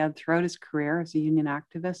amassed by Ed throughout his career as a union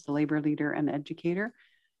activist, a labor leader, and educator.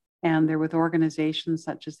 And they're with organizations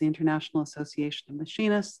such as the International Association of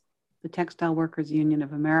Machinists, the Textile Workers Union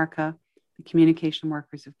of America, the Communication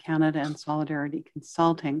Workers of Canada, and Solidarity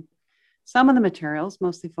Consulting. Some of the materials,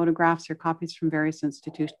 mostly photographs, are copies from various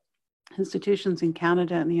institutions in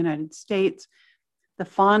Canada and the United States. The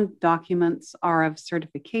fond documents are of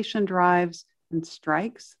certification drives and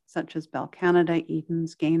strikes, such as Bell Canada,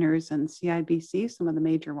 Eaton's, Gainers, and CIBC, some of the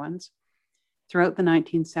major ones, throughout the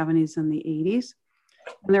 1970s and the 80s.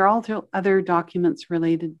 And there are also other documents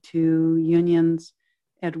related to unions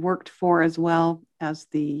Ed worked for, as well as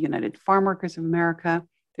the United Farm Workers of America.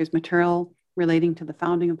 There's material relating to the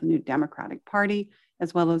founding of the New Democratic Party,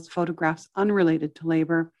 as well as photographs unrelated to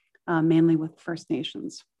labor, mainly with First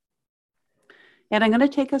Nations. And I'm going to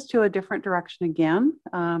take us to a different direction again.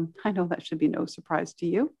 I know that should be no surprise to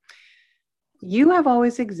you. You have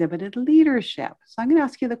always exhibited leadership. So I'm going to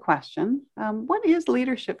ask you the question, what is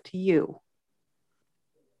leadership to you?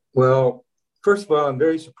 Well, first of all, I'm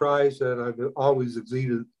very surprised that I've always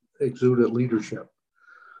exuded leadership.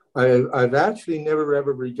 I've actually never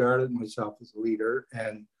ever regarded myself as a leader,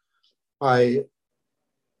 and I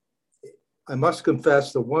must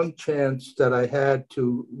confess the one chance that I had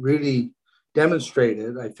to really demonstrate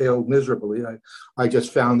it, I failed miserably. I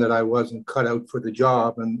just found that I wasn't cut out for the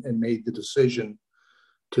job and made the decision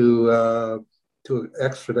to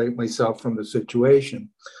extradite myself from the situation.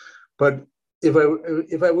 But if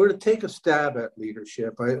I were to take a stab at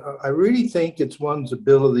leadership, I really think it's one's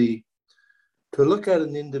ability to look at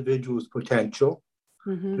an individual's potential,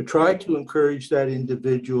 to try to encourage that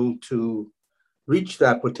individual to reach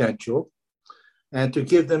that potential, and to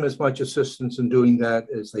give them as much assistance in doing that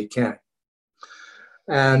as they can.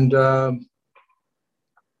 And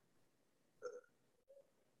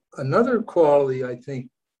another quality I think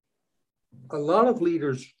a lot of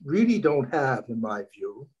leaders really don't have, in my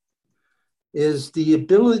view, is the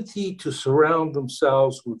ability to surround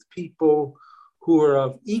themselves with people who are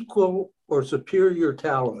of equal or superior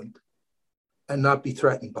talent and not be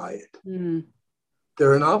threatened by it.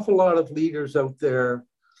 There are an awful lot of leaders out there.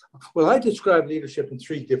 Well, I describe leadership in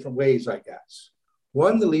three different ways, I guess.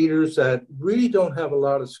 One, the leaders that really don't have a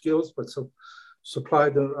lot of skills, but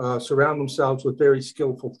surround themselves with very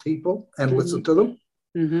skillful people and listen to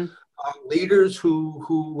them. Leaders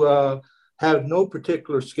who have no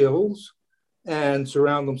particular skills and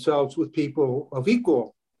surround themselves with people of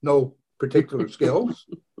no particular skills.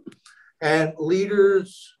 And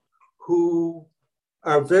leaders who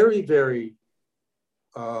are very, very,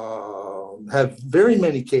 have very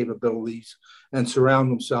many capabilities and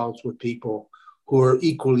surround themselves with people who are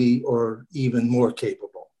equally or even more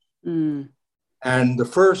capable. Mm. And the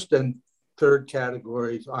first and third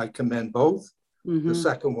categories, I commend both. Mm-hmm. The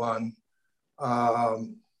second one,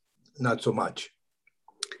 not so much.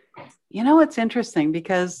 You know, it's interesting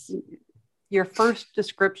because your first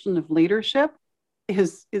description of leadership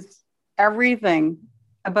is everything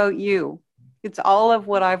about you. It's all of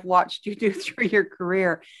what I've watched you do through your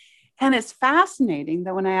career. And it's fascinating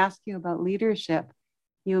that when I ask you about leadership,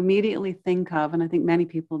 you immediately think of, and I think many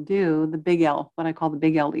people do, the big L, what I call the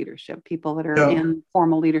big L leadership, people that are in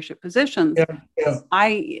formal leadership positions.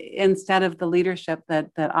 Instead of the leadership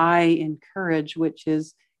that I encourage, which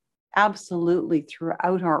is absolutely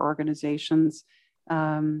throughout our organizations,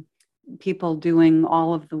 people doing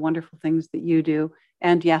all of the wonderful things that you do.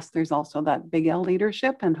 And yes, there's also that big L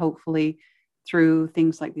leadership. And hopefully through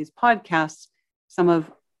things like these podcasts, some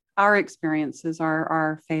of our experiences,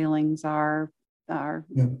 our failings, the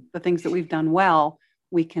things that we've done well,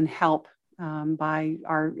 we can help by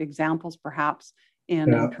our examples, perhaps,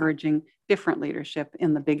 in encouraging different leadership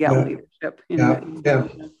in the big L leadership in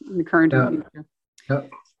the current and future. Yeah.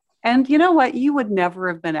 And you know what? You would never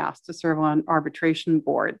have been asked to serve on arbitration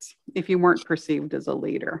boards if you weren't perceived as a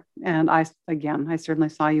leader. And I certainly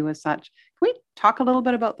saw you as such. Can we talk a little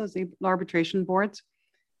bit about those arbitration boards?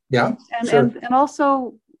 Yeah, and, sure. and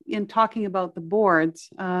also in talking about the boards,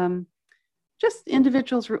 just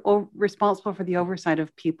individuals responsible for the oversight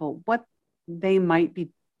of people, what they might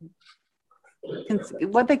be,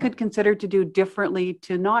 what they could consider to do differently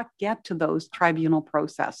to not get to those tribunal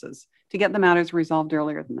processes, to get the matters resolved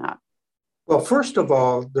earlier than that. Well, first of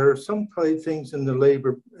all, there are some things in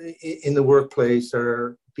the workplace that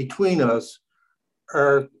are between us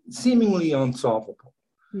are seemingly unsolvable.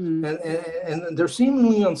 And they're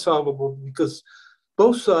seemingly unsolvable because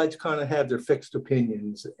both sides kind of have their fixed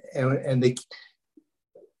opinions, and they,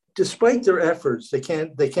 despite their efforts, they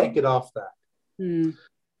can't get off that.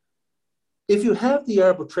 If you have the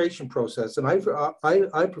arbitration process, and I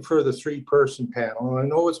prefer the 3-person panel, and I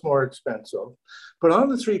know it's more expensive, but on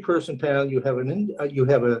the 3-person panel, you have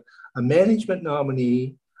a management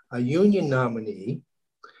nominee, a union nominee,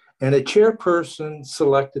 and a chairperson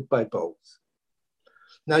selected by both.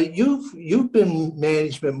 Now, you've been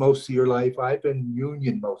management most of your life. I've been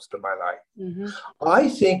union most of my life. I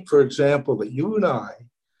think, for example, that you and I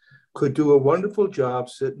could do a wonderful job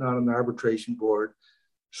sitting on an arbitration board,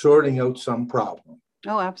 sorting out some problem.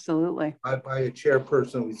 Oh, absolutely. By a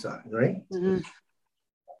chairperson we sign, right?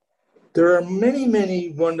 There are many,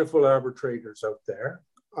 many wonderful arbitrators out there.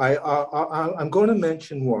 I'm going to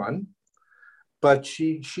mention one, but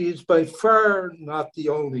she's by far not the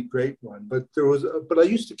only great one. But I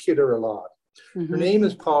used to kid her a lot. Her name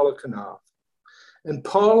is Paula Knopf. And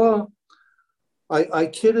Paula, I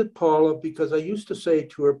kidded Paula because I used to say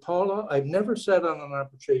to her, Paula, I've never sat on an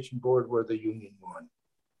arbitration board where the union won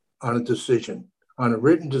on a decision, on a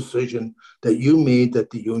written decision that you made that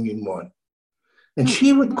the union won. And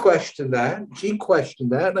she would question that. She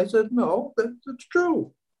questioned that. And I said, no, that's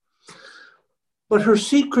true. But her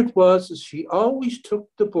secret was she always took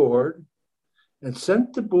the board and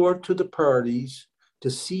sent the board to the parties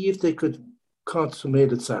to see if they could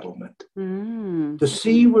consummate a settlement, to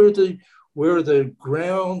see where the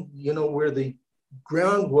ground, where the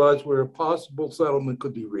ground was, where a possible settlement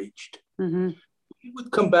could be reached. We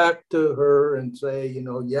would come back to her and say,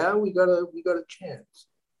 yeah, we got a chance.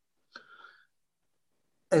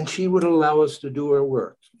 And she would allow us to do our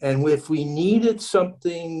work. And if we needed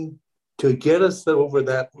something to get us over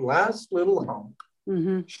that last little hump,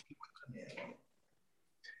 she would come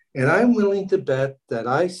in. And I'm willing to bet that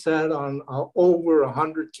I sat on over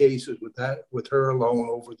 100 cases with her alone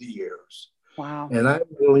over the years. Wow. And I'm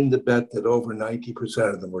willing to bet that over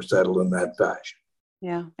 90% of them were settled in that fashion.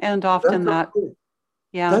 Yeah. And often that,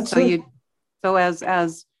 so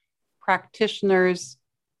as practitioners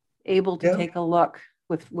able to take a look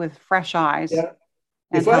with fresh eyes. Yeah.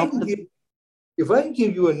 If I can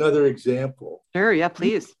give you another example. Sure, yeah,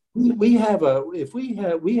 please. We have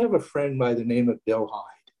a friend by the name of Bill Hyde.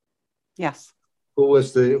 Yes. Who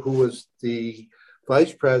was the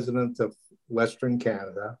vice president of Western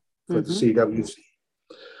Canada for the CWC.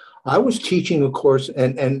 I was teaching a course,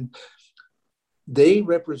 and they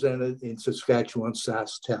represented in Saskatchewan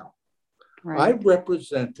SaskTel. Right.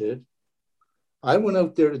 I went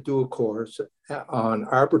out there to do a course on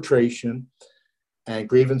arbitration and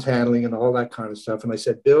grievance handling and all that kind of stuff. And I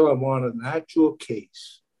said, Bill, I want an actual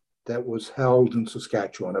case that was held in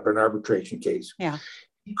Saskatchewan of an arbitration case. Yeah.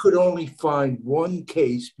 He could only find one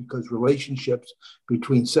case because relationships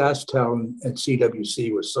between SaskTel and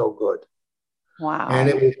CWC was so good. Wow. And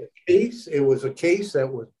it was a case that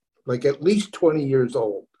was like at least 20 years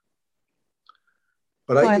old.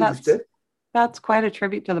 But Boy, I used it. That's quite a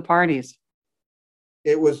tribute to the parties.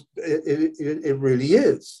 It really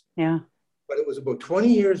is. Yeah. But it was about 20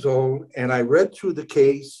 years old, and I read through the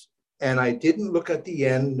case, and I didn't look at the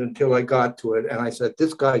end until I got to it, and I said,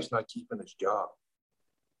 this guy's not keeping his job.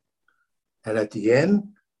 And at the end,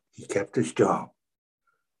 he kept his job.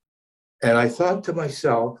 And I thought to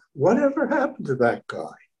myself, whatever happened to that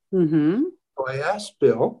guy? Mm-hmm. So I asked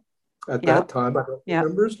Bill at that time, I don't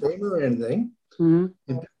remember his name or anything, mm-hmm.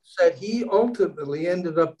 and Bill said he ultimately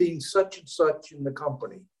ended up being such and such in the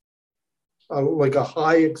company, like a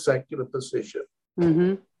high executive position.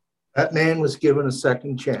 Mm-hmm. That man was given a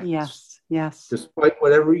second chance. Yes, yes. Despite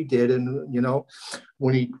whatever he did. And, you know,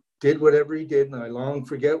 when he did whatever he did, and I long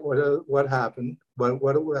forget what happened, but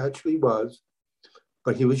what it actually was,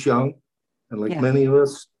 but he was young, and like many of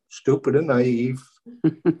us, stupid and naive,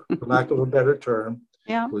 for lack of a better term,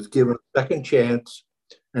 was given a second chance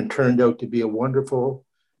and turned out to be a wonderful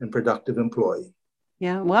and productive employee.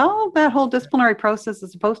 Yeah, well, that whole disciplinary process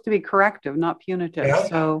is supposed to be corrective, not punitive. Yeah.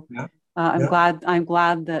 So I'm glad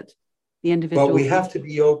that the individual. But we have to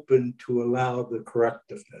be open to allow the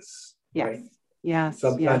correctiveness. Yes. Right? Yes.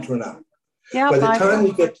 Sometimes we're not. Yeah. By the time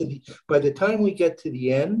we get to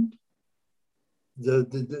the end,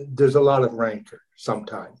 there's a lot of rancor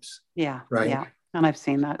sometimes. Yeah. Right. Yeah. And I've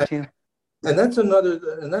seen that too. And that's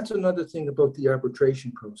another thing about the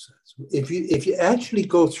arbitration process. If you actually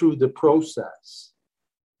go through the process,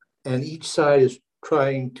 and each side is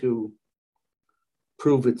trying to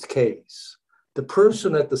prove its case, the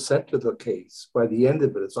person at the center of the case, by the end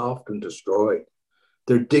of it, is often destroyed.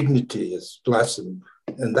 Their dignity is lessened,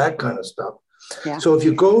 and that kind of stuff. Yeah. So if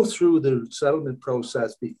you go through the settlement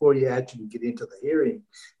process before you actually get into the hearing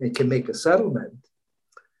and can make a settlement,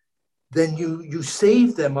 then you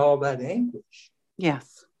save them all that anguish.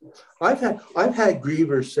 Yes. I've had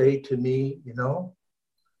grievers say to me, you know,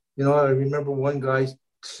 I remember one guy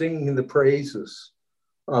singing the praises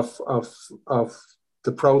of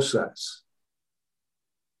the process.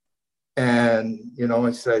 And, you know,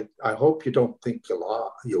 I said, I hope you don't think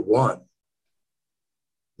you won.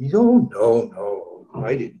 You don't, no,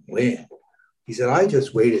 I didn't win. He said, I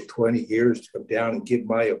just waited 20 years to come down and give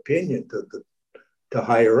my opinion to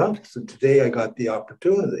higher ups. And today I got the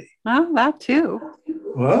opportunity. Oh, that too.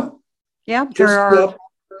 Huh? Yeah, there are.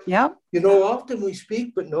 Yep. You know, often we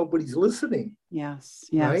speak, but nobody's listening. Yes.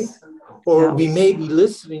 Right? Or we may be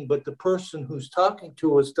listening, but the person who's talking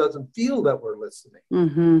to us doesn't feel that we're listening.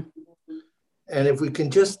 Mm-hmm. And if we can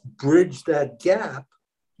just bridge that gap,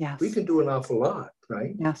 we can do an awful lot,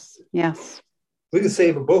 right? Yes. Yes. We can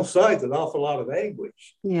save on both sides an awful lot of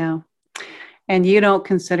anguish. Yeah. And you don't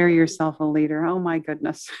consider yourself a leader. Oh my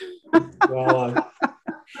goodness. Well,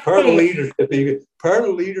 part of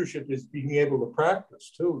leadership is being able to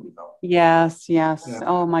practice too, you know. Yes. Yeah.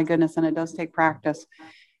 Oh my goodness. And it does take practice.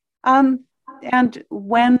 And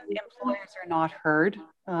when employers are not heard,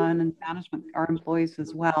 and in management, our employees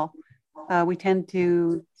as well, we tend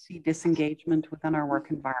to see disengagement within our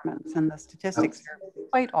work environments, and the statistics are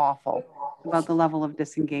quite awful about the level of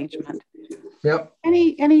disengagement. Yep.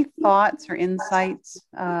 Any thoughts or insights,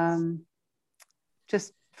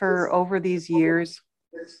 just for over these years,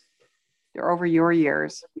 or over your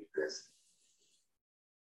years,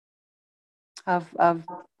 of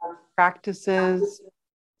practices?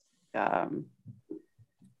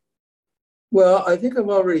 Well, I think I've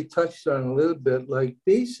already touched on a little bit. Like,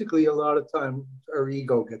 basically, a lot of times our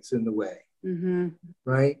ego gets in the way,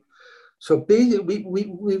 right? So basically,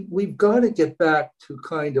 we've got to get back to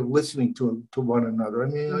kind of listening to one another. I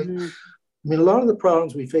mean, a lot of the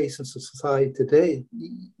problems we face in society today,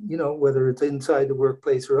 you know, whether it's inside the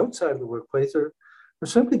workplace or outside of the workplace, are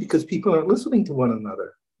simply because people aren't listening to one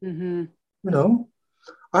another. You know,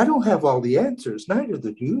 I don't have all the answers, neither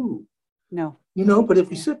do you. No. You know, but if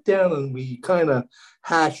we sit down and we kind of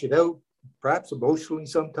hash it out, perhaps emotionally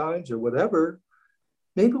sometimes or whatever,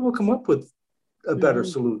 maybe we'll come up with a better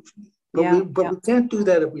solution. But we can't do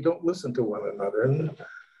that if we don't listen to one another. And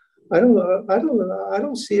I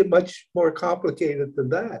don't see it much more complicated than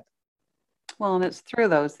that. Well, and it's through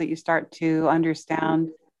those that you start to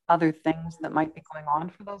understand other things that might be going on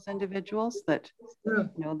for those individuals that, you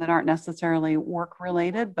know, that aren't necessarily work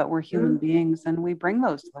related, but we're human beings, and we bring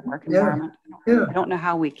those to the work environment. I don't know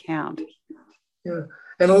how we can't. Yeah.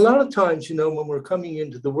 And a lot of times, you know, when we're coming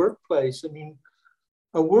into the workplace, I mean,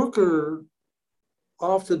 a worker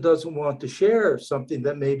often doesn't want to share something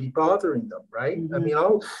that may be bothering them, right? I mean,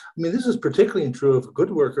 this is particularly true of a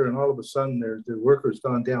good worker, and all of a sudden their worker's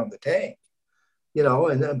gone down the tank. You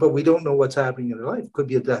know, but we don't know what's happening in their life. It could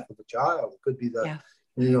be a death of a child. It could be the,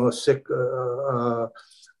 a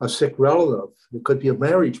sick relative. It could be a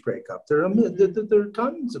marriage breakup. There are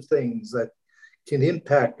tons of things that can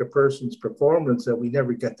impact a person's performance that we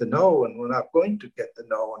never get to know, and we're not going to get to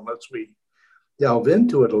know unless we delve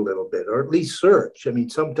into it a little bit, or at least search. I mean,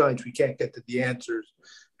 sometimes we can't get to the answers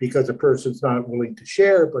because a person's not willing to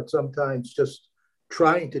share, but sometimes just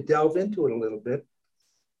trying to delve into it a little bit.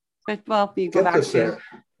 But, well, you go back to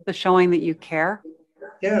the showing that you care.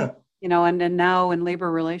 Yeah. You know, and now in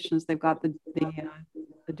labor relations, they've got the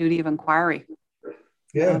duty of inquiry.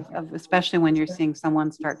 Yeah. Especially when you're seeing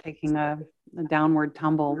someone start taking a downward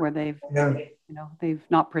tumble where they've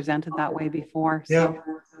not presented that way before. So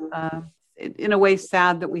in a way,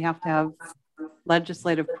 sad that we have to have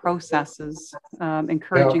legislative processes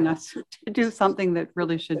encouraging us to do something that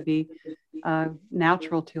really should be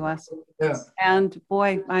natural to us. Yeah. And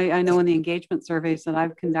boy, I know in the engagement surveys that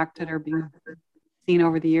I've conducted or been seen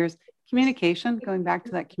over the years, communication, going back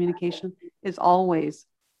to that, communication is always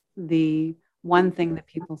the one thing that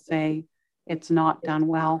people say it's not done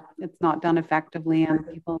well, it's not done effectively, and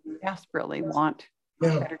people desperately want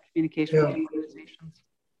better communication conversations.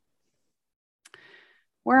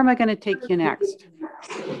 Where am I going to take you next?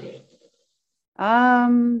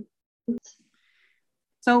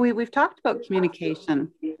 So we've talked about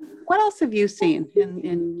communication. What else have you seen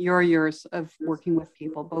in your years of working with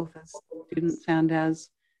people, both as students and as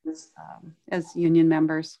union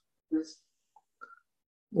members?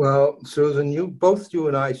 Well, Susan, both you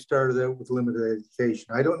and I started out with limited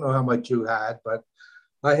education. I don't know how much you had, but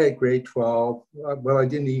I had grade 12. Well, I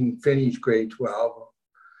didn't even finish grade 12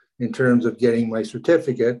 in terms of getting my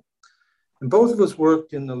certificate. And both of us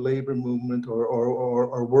worked in the labor movement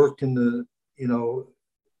or worked in the,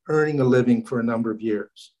 earning a living for a number of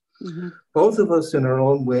years. Mm-hmm. Both of us in our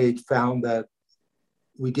own way found that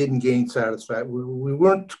we didn't gain satisfaction. We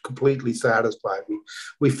weren't completely satisfied.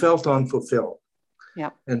 We felt unfulfilled.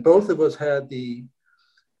 Yeah. And both of us had the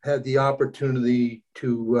opportunity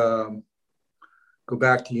to go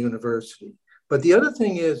back to university. But the other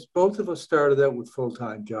thing is, both of us started out with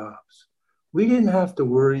full-time jobs. We didn't have to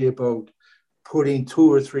worry about putting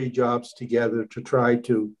 2 or 3 jobs together to try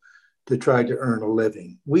to earn a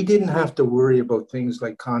living. We didn't have to worry about things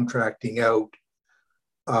like contracting out,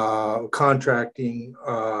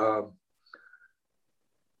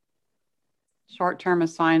 short-term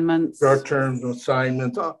assignments. I've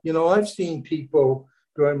seen people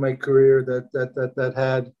during my career that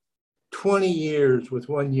had 20 years with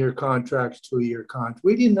 1-year contracts, 2-year contracts.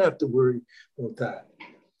 We didn't have to worry about that.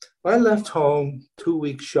 I left home 2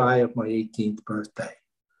 weeks shy of my 18th birthday.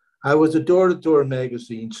 I was a door-to-door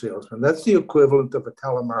magazine salesman. That's the equivalent of a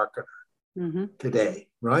telemarketer today,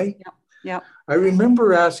 right? Yeah. I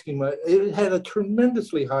remember asking it had a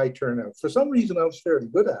tremendously high turnout. For some reason, I was fairly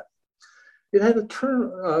good at it. It had a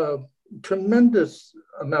tremendous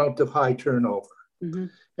amount of high turnover. Mm-hmm.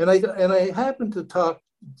 And I happened to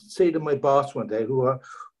say to my boss one day, who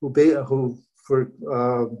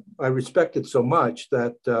I respected so much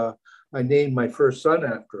that I named my first son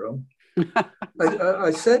after him.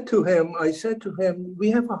 I said to him,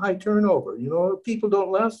 we have a high turnover. People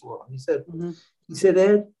don't last long. He said,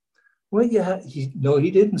 Ed, well, yeah. He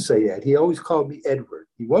didn't say Ed. He always called me Edward.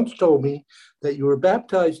 He once told me that you were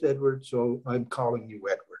baptized Edward, so I'm calling you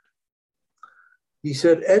Edward. He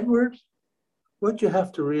said, Edward, what you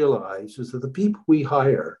have to realize is that the people we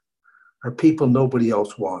hire are people nobody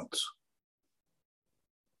else wants.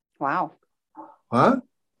 Wow. Huh?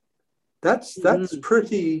 That's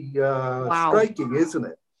pretty striking, isn't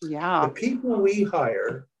it? Yeah. The people we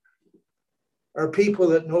hire are people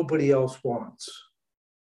that nobody else wants.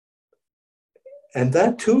 And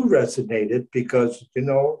that too resonated because,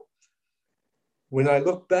 when I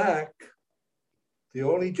look back, the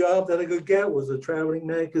only job that I could get was a traveling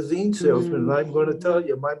magazine salesman. And I'm going to tell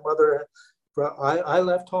you, my mother, I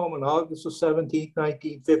left home on August the 17th,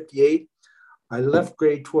 1958. I left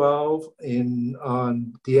grade 12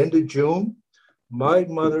 on the end of June. My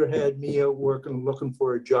mother had me out working, looking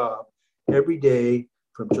for a job every day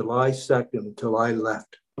from July 2nd until I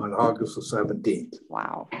left on August the 17th.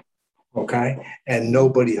 Wow. Okay. And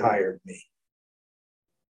nobody hired me.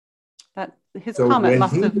 His comment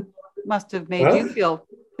must have made you feel.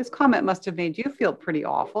 His comment must have made you feel pretty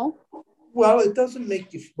awful. Well, it doesn't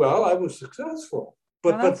make you. Well, I was successful,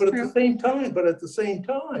 but at the same time,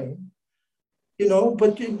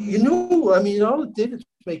 I mean, all it did is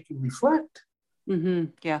make you reflect. Mm-hmm.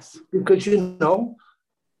 Yes. Because,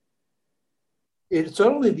 it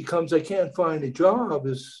suddenly becomes, I can't find a job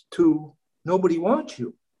as to nobody wants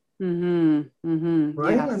you. Mm-hmm. Mm-hmm.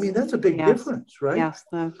 Right? Yes. I mean, that's a big difference, right? Yes.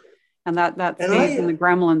 And that stays in the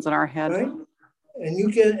gremlins in our head. Right? and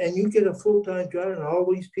you get a full-time job, and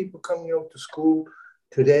all these people coming out to school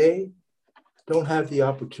today don't have the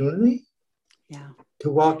opportunity to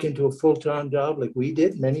walk into a full-time job like we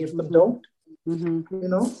did. Many of them don't, you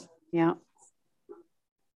know? Yeah.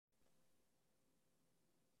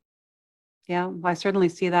 Yeah, I certainly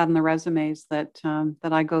see that in the resumes that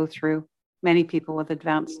that I go through. Many people with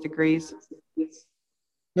advanced degrees.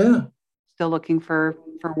 Yeah. Still looking for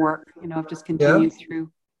work, you know, have just continued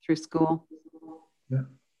through school. Yeah.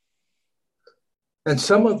 And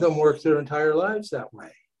some of them work their entire lives that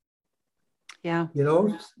way. Yeah.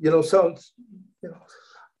 So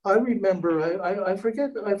I remember I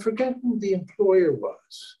forget who the employer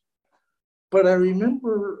was, but I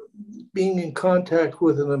remember being in contact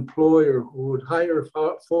with an employer who would hire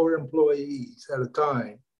 4 employees at a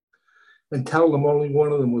time and tell them only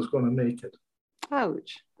one of them was going to make it.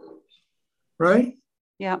 Ouch. Right?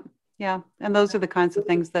 Yeah. Yeah. And those are the kinds of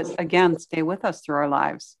things that, again, stay with us through our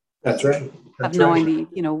lives. That's right. Of knowing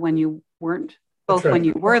that, you know, when you weren't, both when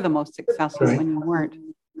you were the most successful and when you weren't.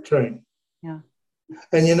 That's right. Yeah.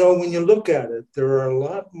 And, you know, when you look at it, there are a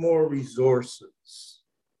lot more resources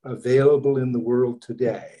available in the world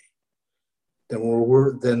today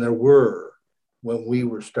than there were when we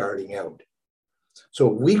were starting out.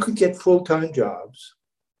 So if we could get full-time jobs,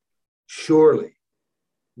 surely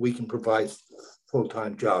we can provide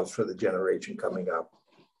full-time jobs for the generation coming up.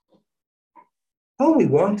 All we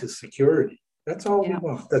want is security. That's all we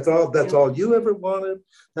want. That's all you ever wanted.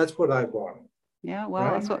 That's what I wanted. Yeah,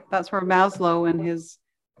 well, that's where Maslow and his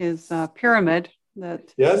pyramid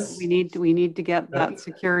that we need to get that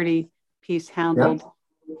security piece handled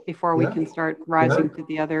before we can start rising to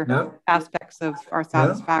the other aspects of our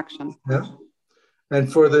satisfaction. Yeah.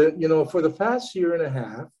 And for the past year and a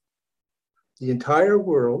half, the entire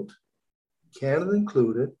world, Canada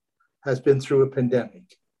included, has been through a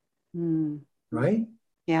pandemic. Right?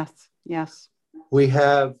 Yes. Yes. We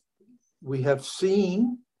have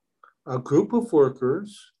seen a group of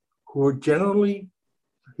workers who are generally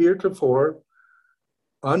heretofore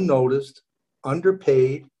unnoticed,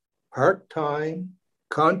 underpaid, part-time,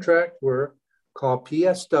 contract work, called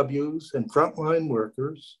PSWs and frontline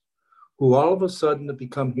workers, who all of a sudden have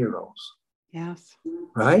become heroes. Yes.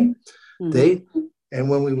 Right? And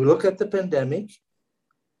when we look at the pandemic,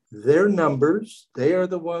 their numbers, they are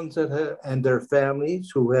the ones that have, and their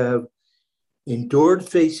families who have endured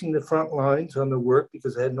facing the front lines on the work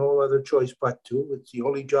because they had no other choice but to. It's the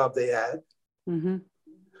only job they had.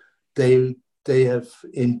 They have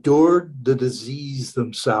endured the disease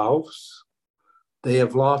themselves. They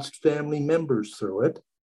have lost family members through it.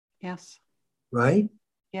 Yes. Right?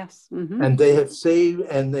 Yes. And they have saved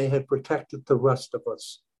and they have protected the rest of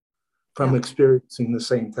us from experiencing the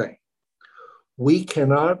same thing. We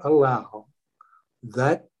cannot allow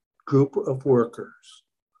that group of workers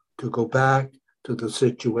to go back to the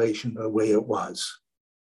situation the way it was.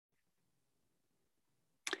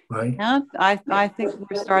 Right? And I think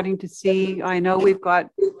we're starting to see, I know we've got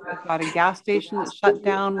a gas station that's shut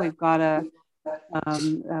down. We've got a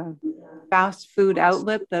fast food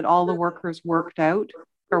outlet that all the workers walked out.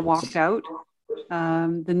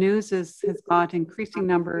 The news has got increasing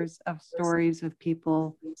numbers of stories of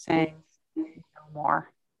people saying no more.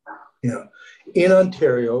 Yeah. In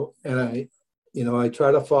Ontario, and I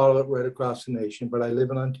try to follow it right across the nation, but I live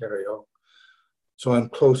in Ontario. So I'm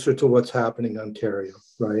closer to what's happening in Ontario,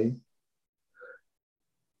 right?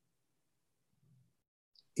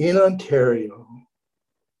 In Ontario,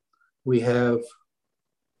 we have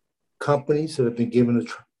companies that have been given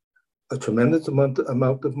a tremendous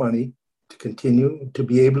amount of money to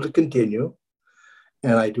be able to continue.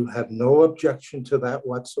 And I do have no objection to that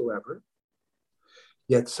whatsoever.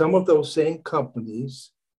 Yet some of those same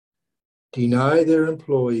companies deny their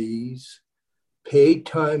employees paid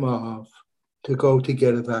time off to go to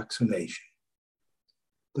get a vaccination.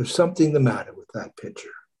 There's something the matter with that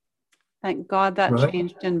picture. Thank God that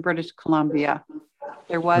changed in British Columbia.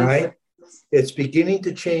 There was. Right. It's beginning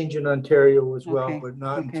to change in Ontario as well, but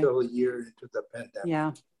not until a year into the pandemic.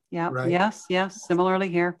 Yeah. Yeah. Right? Yes. Similarly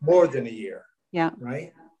here. More than a year. Yeah.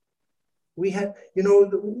 Right. We had,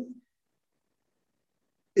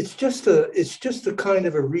 it's just a kind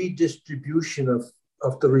of a redistribution of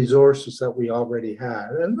the resources that we already had,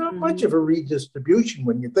 and not much of a redistribution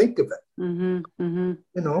when you think of it.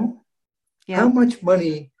 How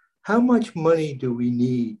much money do we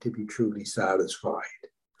need to be truly satisfied?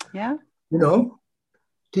 Yeah. Do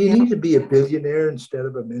you need to be a billionaire instead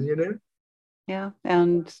of a millionaire? Yeah.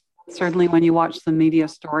 And certainly when you watch the media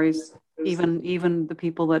stories, even the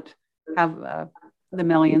people that have the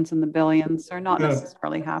millions and the billions are not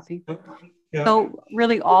necessarily happy. Yeah. So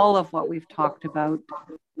really all of what we've talked about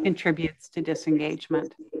contributes to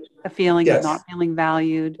disengagement, a feeling of Yes. not feeling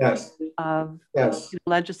valued, Yes. of Yes.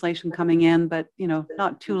 legislation coming in, but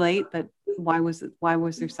not too late, but why was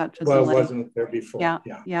there such a Well, delay? it wasn't there before.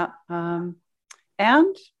 Yeah.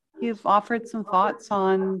 And you've offered some thoughts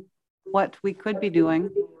on what we could be doing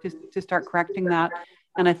to start correcting that.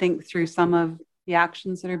 And I think through some of the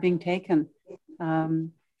actions that are being taken,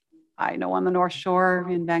 I know on the North Shore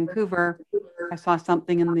in Vancouver, I saw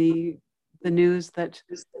something in the news that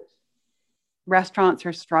restaurants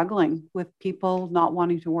are struggling with people not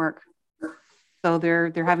wanting to work. So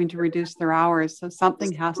they're having to reduce their hours. So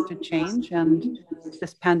something has to change. And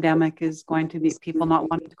this pandemic is going to be people not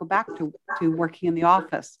wanting to go back to working in the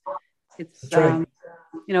office. It's, That's right.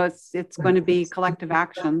 It's going to be collective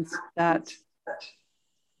actions that.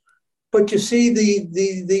 But you see,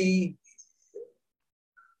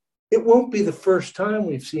 it won't be the first time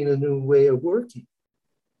we've seen a new way of working,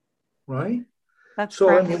 right? That's so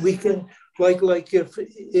correct. I mean, we can like if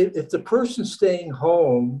the person staying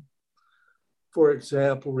home, for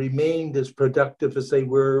example, remained as productive as they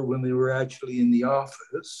were when they were actually in the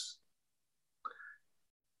office,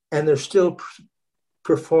 and they're still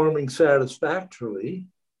performing satisfactorily,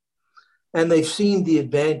 and they've seen the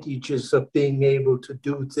advantages of being able to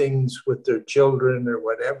do things with their children or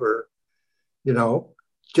whatever,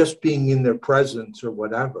 just being in their presence or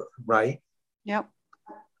whatever, right? Yep.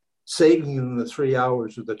 Saving them the 3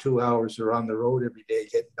 hours or the 2 hours they're on the road every day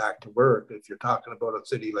getting back to work, if you're talking about a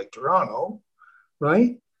city like Toronto,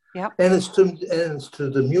 right? Yep. And it's to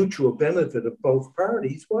the mutual benefit of both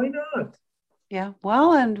parties. Why not? Yeah.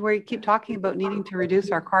 Well, and we keep talking about needing to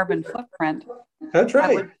reduce our carbon footprint. That's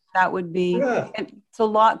right. That would be, yeah. And so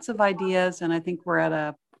lots of ideas. And I think we're at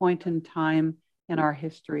a point in time in our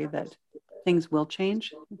history that things will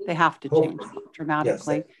change. They have to change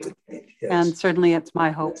dramatically. Yes. And certainly it's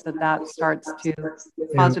my hope that starts to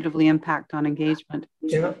positively impact on engagement.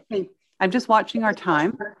 Yeah. I'm just watching our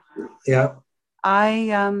time. Yeah.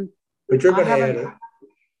 But you're going to add it.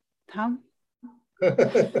 Huh?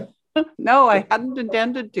 No, I hadn't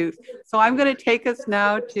intended to. So I'm going to take us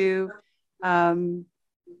now to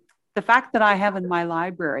the fact that I have in my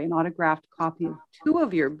library an autographed copy of 2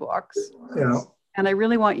 of your books. Yeah. And I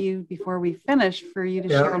really want you, before we finish, for you to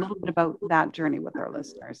share a little bit about that journey with our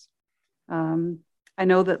listeners. I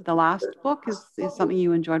know that the last book is something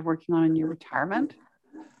you enjoyed working on in your retirement.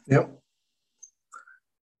 Yep.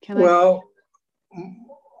 Well,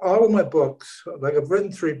 all of my books, like I've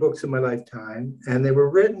written 3 books in my lifetime, and they were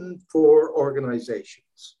written for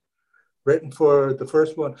organizations. Written for the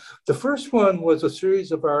first one. The first one was a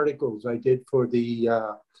series of articles I did for the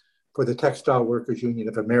Textile Workers Union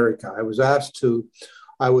of America. I was asked to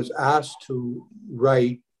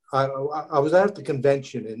write. I was at the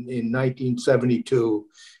convention in 1972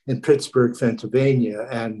 in Pittsburgh, Pennsylvania,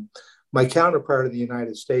 and my counterpart in the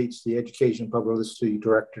United States, the Education Publicity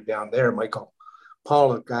Director down there, Michael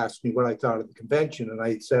Pollock, asked me what I thought of the convention, and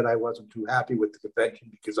I said I wasn't too happy with the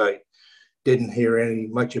convention because I didn't hear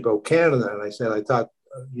much about Canada, and I said I thought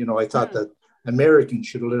that Americans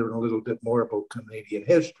should learn a little bit more about Canadian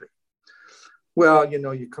history. Well,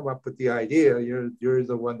 you come up with the idea, you're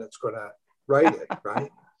the one that's going to write it,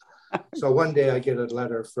 right? So one day I get a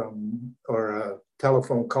letter or a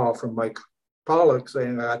telephone call from Mike Pollock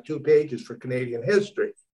saying I got 2 pages for Canadian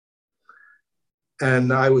history.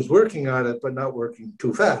 And I was working on it, but not working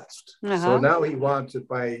too fast. So now he wants it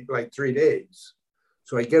by like 3 days.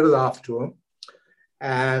 So I get it off to him.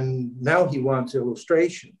 And now he wants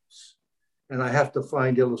illustrations. And I have to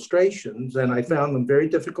find illustrations. And I found them very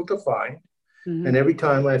difficult to find. Mm-hmm. And every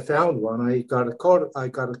time I found one, I got a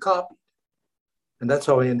copy. And that's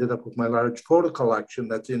how I ended up with my large photo collection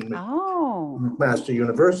that's in McMaster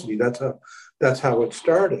University. That's how it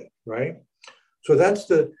started, right? So then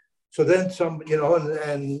some,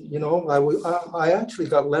 I actually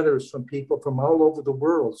got letters from people from all over the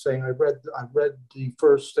world saying I read the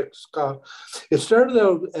first 6. It started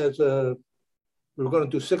out as we were going to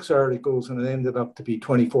do 6 articles, and it ended up to be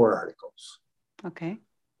 24 articles. Okay.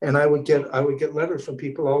 And I would get letters from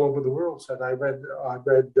people all over the world said I read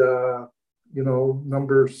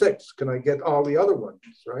number 6. Can I get all the other ones,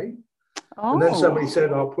 right? Oh. And then somebody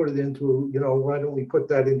said, I'll put it into, why don't we put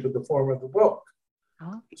that into the form of the book?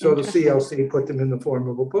 Oh, so the CLC put them in the form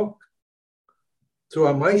of a book. So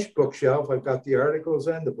on my bookshelf, I've got the articles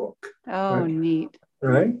and the book. Oh, right? Neat.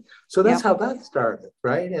 Right. So that's how that started,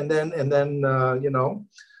 right? And then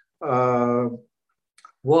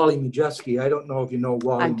Wally Majeski. I don't know if you know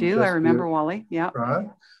Wally. I do. Majeski. I remember Wally. Yeah.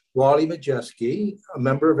 Wally Majeski, a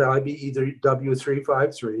member of IBEW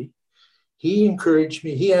 353. he encouraged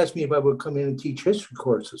me. He asked me if I would come in and teach history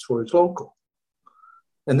courses for his local.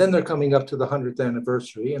 And then they're coming up to the 100th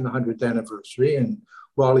anniversary and the 100th anniversary. And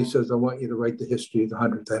Wally says, I want you to write the history of the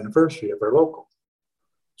 100th anniversary of our local.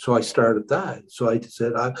 So I started that. So I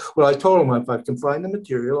said, I told him if I can find the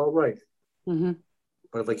material, I'll write it. Mm-hmm.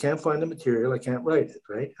 But if I can't find the material, I can't write it,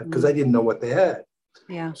 right? Because I didn't know what they had.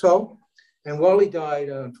 Yeah. So, and Wally died,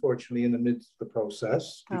 unfortunately, in the midst of the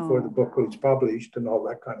process before the book was published and all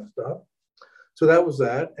that kind of stuff. So that was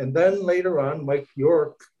that. And then later on, Mike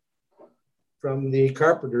York from the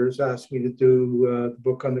Carpenters asked me to do the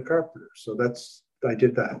book on the Carpenters. So I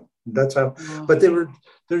did that. That's how, but they're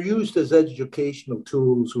used as educational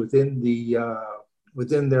tools within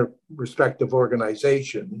their respective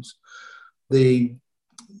organizations. The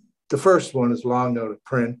first one is long out of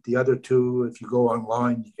print. The other two, if you go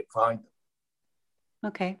online, you can find them.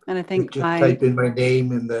 Okay, and I think type in my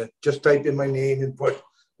name and put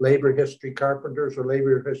labor history carpenters or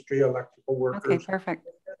labor history electrical workers. Okay, perfect.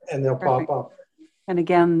 And they'll pop up. And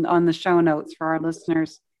again, on the show notes for our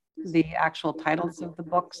listeners, the actual titles of the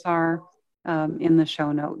books are in the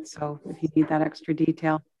show notes. So if you need that extra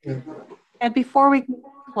detail. Yeah. And before we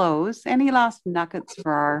close, any last nuggets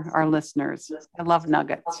for our listeners? I love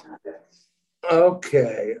nuggets.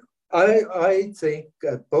 Okay. I think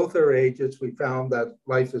at both our ages, we found that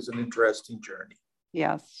life is an interesting journey.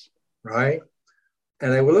 Yes. Right?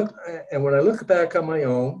 And when I look back on my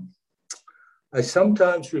own, I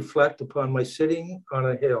sometimes reflect upon my sitting on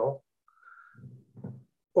a hill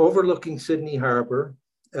overlooking Sydney Harbor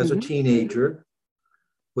as a teenager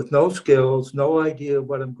with no skills, no idea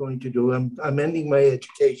what I'm going to do. I'm ending my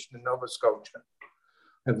education in Nova Scotia.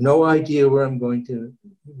 I have no idea what I'm going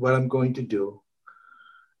to do.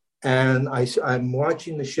 And I'm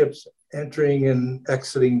watching the ships entering and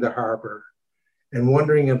exiting the harbor and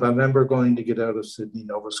wondering if I'm ever going to get out of Sydney,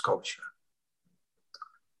 Nova Scotia.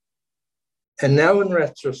 And now in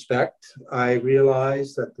retrospect, I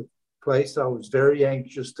realize that the place I was very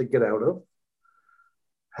anxious to get out of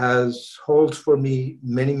holds for me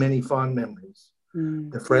many, many fond memories.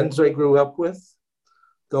 The friends I grew up with,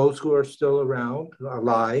 those who are still around,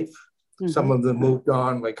 alive, some of them moved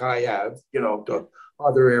on like I have, to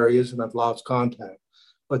other areas, and I've lost contact.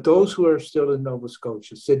 But those who are still in Nova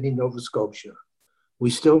Scotia, Sydney, Nova Scotia, we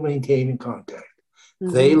still maintain in contact.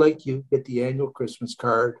 They, like you, get the annual Christmas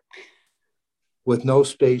card with no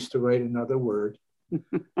space to write another word.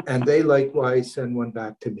 And they likewise send one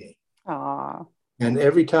back to me. Aww. And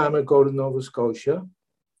every time I go to Nova Scotia,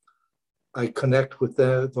 I connect with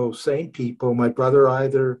those same people. My brother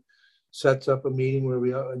either sets up a meeting where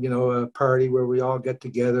we, a party where we all get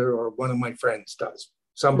together, or one of my friends does.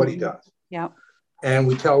 Somebody does. Yeah. And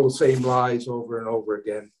we tell the same lies over and over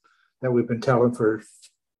again that we've been telling for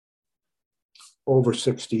over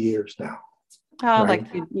 60 years now. Oh, right?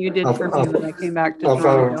 Like you did for me when I came back to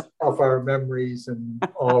Toronto. Of our memories and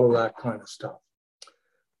all of that kind of stuff.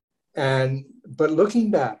 But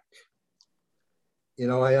looking back,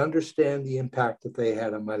 I understand the impact that they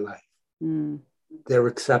had on my life. Their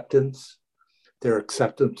acceptance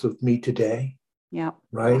of me today. Yeah.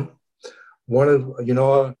 Right. One of,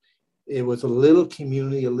 it was a little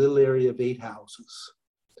community, a little area of 8 houses.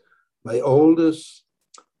 My oldest,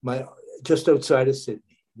 just outside of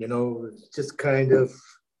Sydney, just kind of,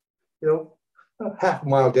 half a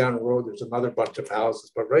mile down the road, there's another bunch of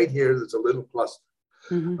houses, but right here, there's a little cluster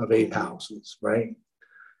of 8 houses, right?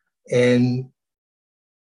 And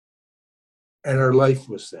our life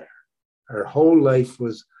was there. Our whole life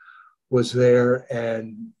was there.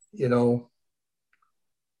 And,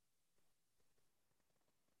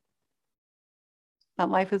 that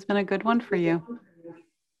life has been a good one for you.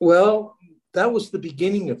 Well, that was the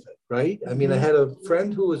beginning of it, right? I mean, I had a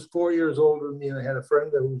friend who was 4 years older than me, and I had a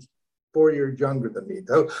friend that was 4 years younger than me.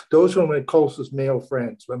 Those were my closest male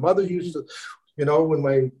friends. My mother used to,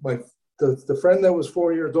 when the friend that was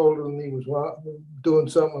 4 years older than me was doing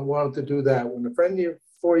something and wanted to do that. When the friend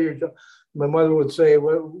 4 years younger, my mother would say,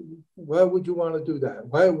 well, why would you want to do that?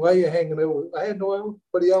 Why are you hanging out? I had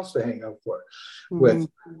nobody else to hang out with.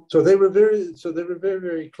 So they were very,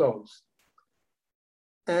 very close.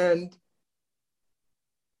 And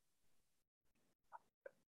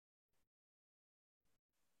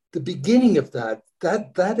the beginning of that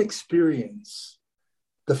experience,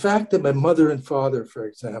 the fact that my mother and father, for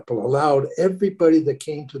example, allowed everybody that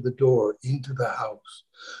came to the door into the house.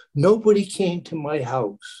 Nobody came to my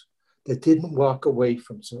house that didn't walk away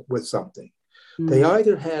with something. They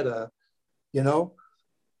either had a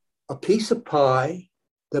piece of pie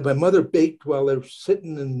that my mother baked while they were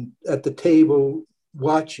sitting at the table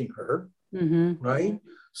watching her, right?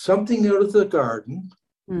 Something out of the garden,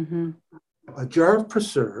 a jar of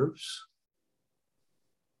preserves.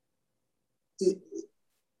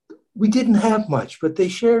 We didn't have much, but they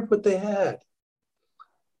shared what they had.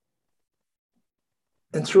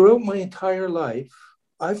 And throughout my entire life,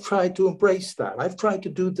 I've tried to embrace that. I've tried to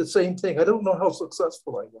do the same thing. I don't know how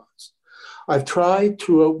successful I was. I've tried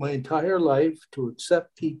throughout my entire life to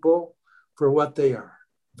accept people for what they are,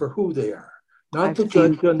 for who they are, not to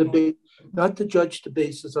judge the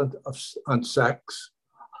basis on sex.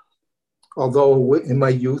 Although in my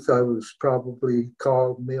youth, I was probably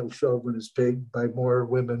called male chauvinist pig by more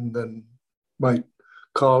women than my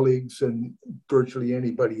colleagues and virtually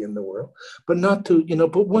anybody in the world. But not to,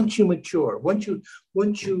 but once you mature, once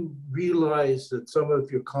you realize that some of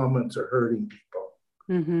your comments are hurting people,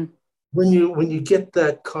 mm-hmm. when you get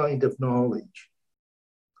that kind of knowledge,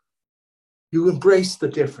 you embrace the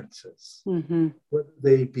differences, mm-hmm. whether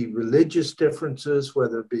they be religious differences,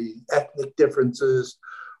 whether it be ethnic differences,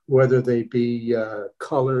 whether they be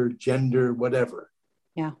color, gender, whatever.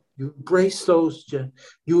 Yeah. You embrace those.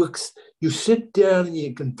 You sit down and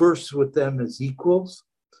you converse with them as equals.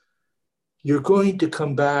 You're going to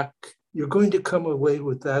come back. You're going to come away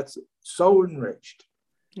with that so enriched.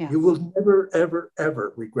 Yes. You will never, ever,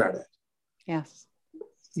 ever regret it. Yes.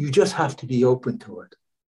 You just have to be open to it.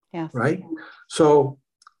 Yes. Right? So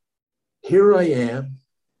here I am,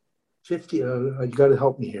 50, you got to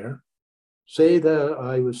help me here. Say that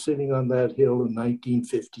I was sitting on that hill in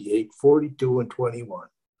 1958, 42 and 21.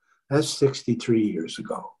 That's 63 years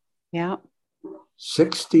ago. Yeah.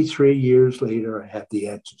 63 years later, I have the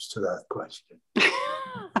answers to that question.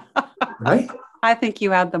 Right? I think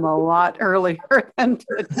you had them a lot earlier than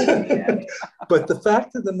today. But the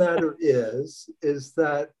fact of the matter is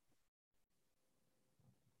that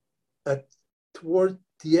toward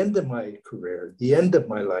the end of my career, the end of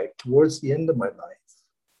my life, towards the end of my life,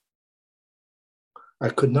 I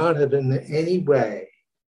could not have in any way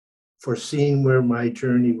foreseen where my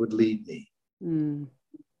journey would lead me. Mm.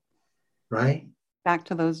 Right? Back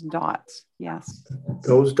to those dots. Yes.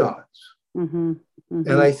 Those dots. Mm-hmm. Mm-hmm.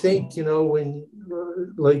 And I think, when,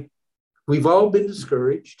 we've all been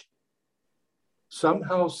discouraged.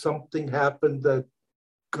 Somehow something happened that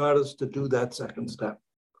got us to do that second step,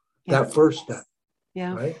 that first step.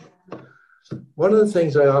 Yeah. Right? One of the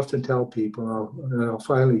things I often tell people, and I'll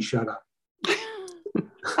finally shut up.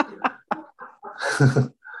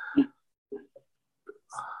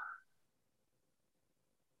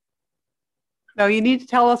 No, you need to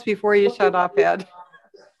tell us before you shut up, Ed.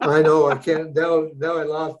 I know, I can't. Now I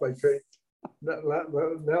lost my train.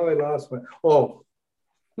 Now I lost my. Oh,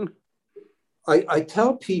 I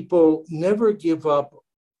tell people never give up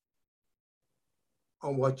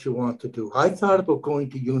on what you want to do. I thought about going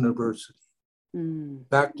to university,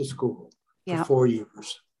 back to school for 4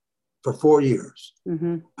 years. For 4 years.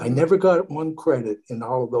 Mm-hmm. I never got one credit in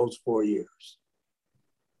all of those 4 years.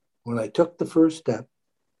 When I took the first step,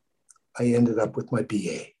 I ended up with my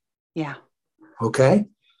BA. Yeah. Okay?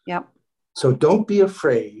 Yep. So don't be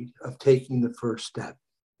afraid of taking the first step.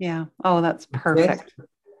 Yeah. Oh, that's perfect.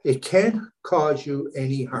 It can't cause you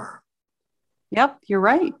any harm. Yep, you're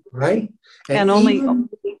right. Right? And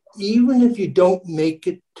even if you don't make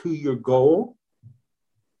it to your goal,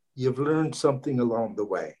 you've learned something along the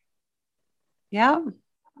way. Yeah.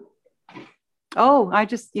 Oh, I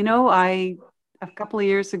just, a couple of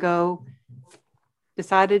years ago,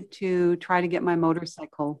 decided to try to get my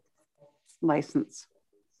motorcycle license.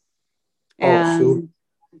 So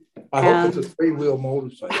I hope it's a 3-wheel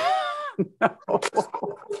motorcycle. No.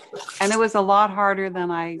 And it was a lot harder than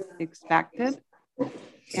I expected.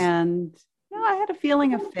 And I had a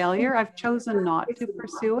feeling of failure. I've chosen not to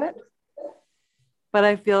pursue it. But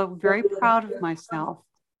I feel very proud of myself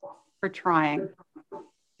for trying,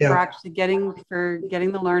 for actually getting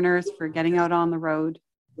the learners, for getting out on the road,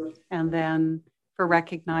 and then for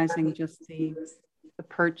recognizing just the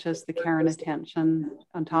purchase, the care and attention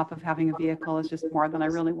on top of having a vehicle is just more than I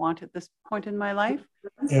really want at this point in my life.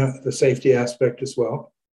 Yeah, the safety aspect as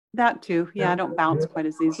well. That too. Yeah, I don't bounce quite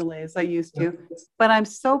as easily as I used to, but I'm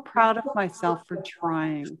so proud of myself for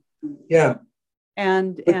trying. Yeah.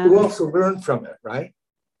 And you also learn from it, right?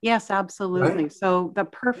 Yes, absolutely. Right? So the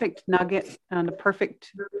perfect nugget and a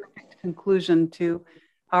perfect conclusion to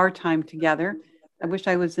our time together. I wish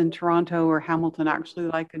I was in Toronto or Hamilton, actually,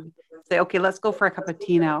 that I could say, okay, let's go for a cup of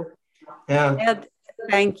tea now. Yeah. Ed,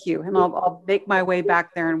 thank you. And I'll make my way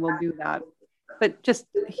back there and we'll do that. But just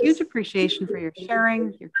a huge appreciation for your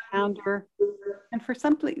sharing, your candor, and for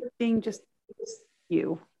simply being just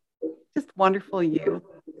you, just wonderful you.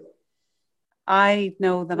 I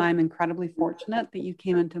know that I'm incredibly fortunate that you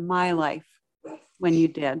came into my life when you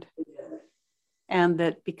did. and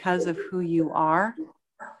that because of who you are,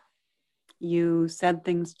 you said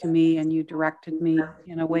things to me and you directed me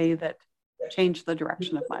in a way that changed the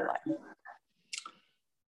direction of my life.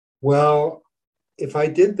 Well, if I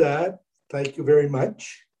did that, thank you very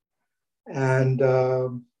much. And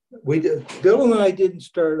Bill and I didn't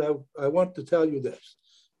start out, I want to tell you this.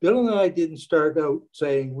 Bill and I didn't start out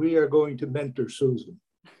saying we are going to mentor Susan.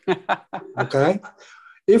 Okay?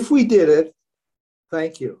 If we did it,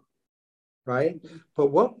 thank you. Right? But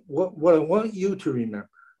what I want you to remember,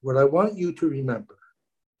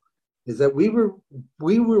 is that we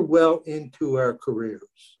were well into our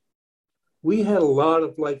careers. We had a lot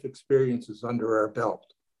of life experiences under our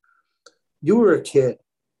belt. You were a kid.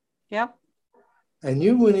 Yep. And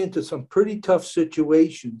you went into some pretty tough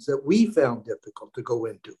situations that we found difficult to go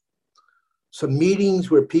into. Some meetings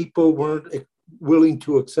where people weren't willing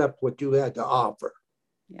to accept what you had to offer.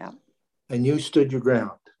 Yeah. And you stood your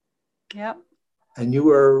ground. Yep. And you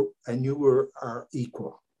were our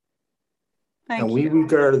equal. Thank and you. we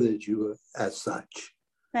regarded you as such.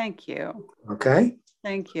 Thank you. Okay?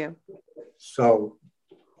 Thank you. So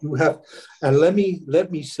you have, and let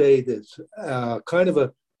me say this, kind of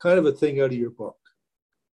a thing out of your book.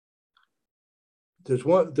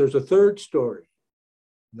 There's a third story.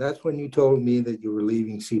 And that's when you told me that you were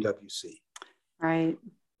leaving CWC. Right.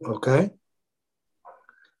 Okay?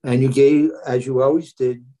 And you gave, as you always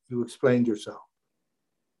did, you explained yourself.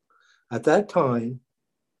 At that time,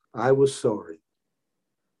 I was sorry.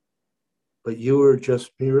 But you were just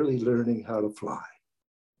merely learning how to fly.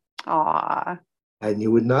 Aw. And you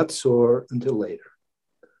would not soar until later.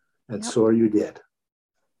 And soar you did.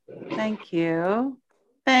 Thank you.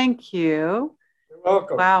 Thank you. You're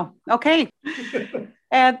welcome. Wow. Okay.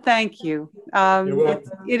 Ed, thank you. You're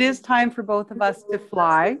welcome. It is time for both of us to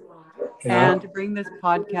fly and to bring this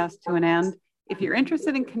podcast to an end. If you're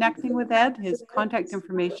interested in connecting with Ed, his contact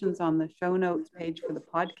information is on the show notes page for the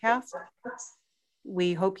podcast.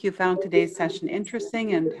 We hope you found today's session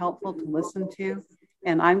interesting and helpful to listen to.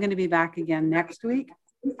 And I'm going to be back again next week.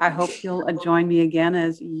 I hope you'll join me again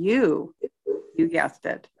as you guessed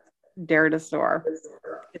it, dare to soar.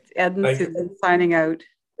 It's Ed and Susan signing out.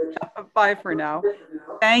 Bye for now.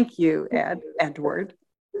 Thank you, Edward.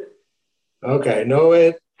 Okay, no,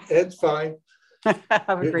 Ed's fine. Have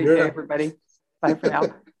a great day, everybody. Bye for now.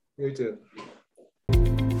 You too.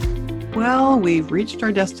 Well, we've reached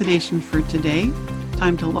our destination for today.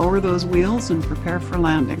 Time to lower those wheels and prepare for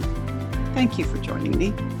landing. Thank you for joining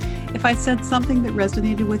me. If I said something that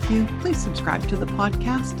resonated with you, please subscribe to the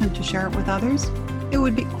podcast and to share it with others. It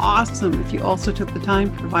would be awesome if you also took the time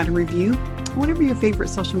to provide a review, whatever your favorite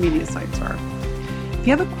social media sites are. If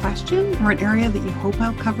you have a question or an area that you hope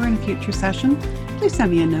I'll cover in a future session, please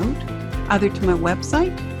send me a note, either to my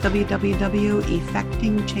website,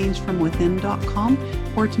 www.effectingchangefromwithin.com,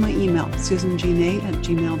 or to my email,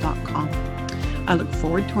 susangna@gmail.com. I look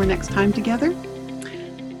forward to our next time together.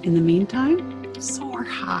 In the meantime, soar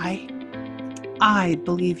high. I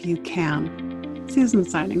believe you can. Susan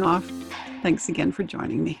signing off. Thanks again for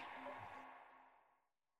joining me.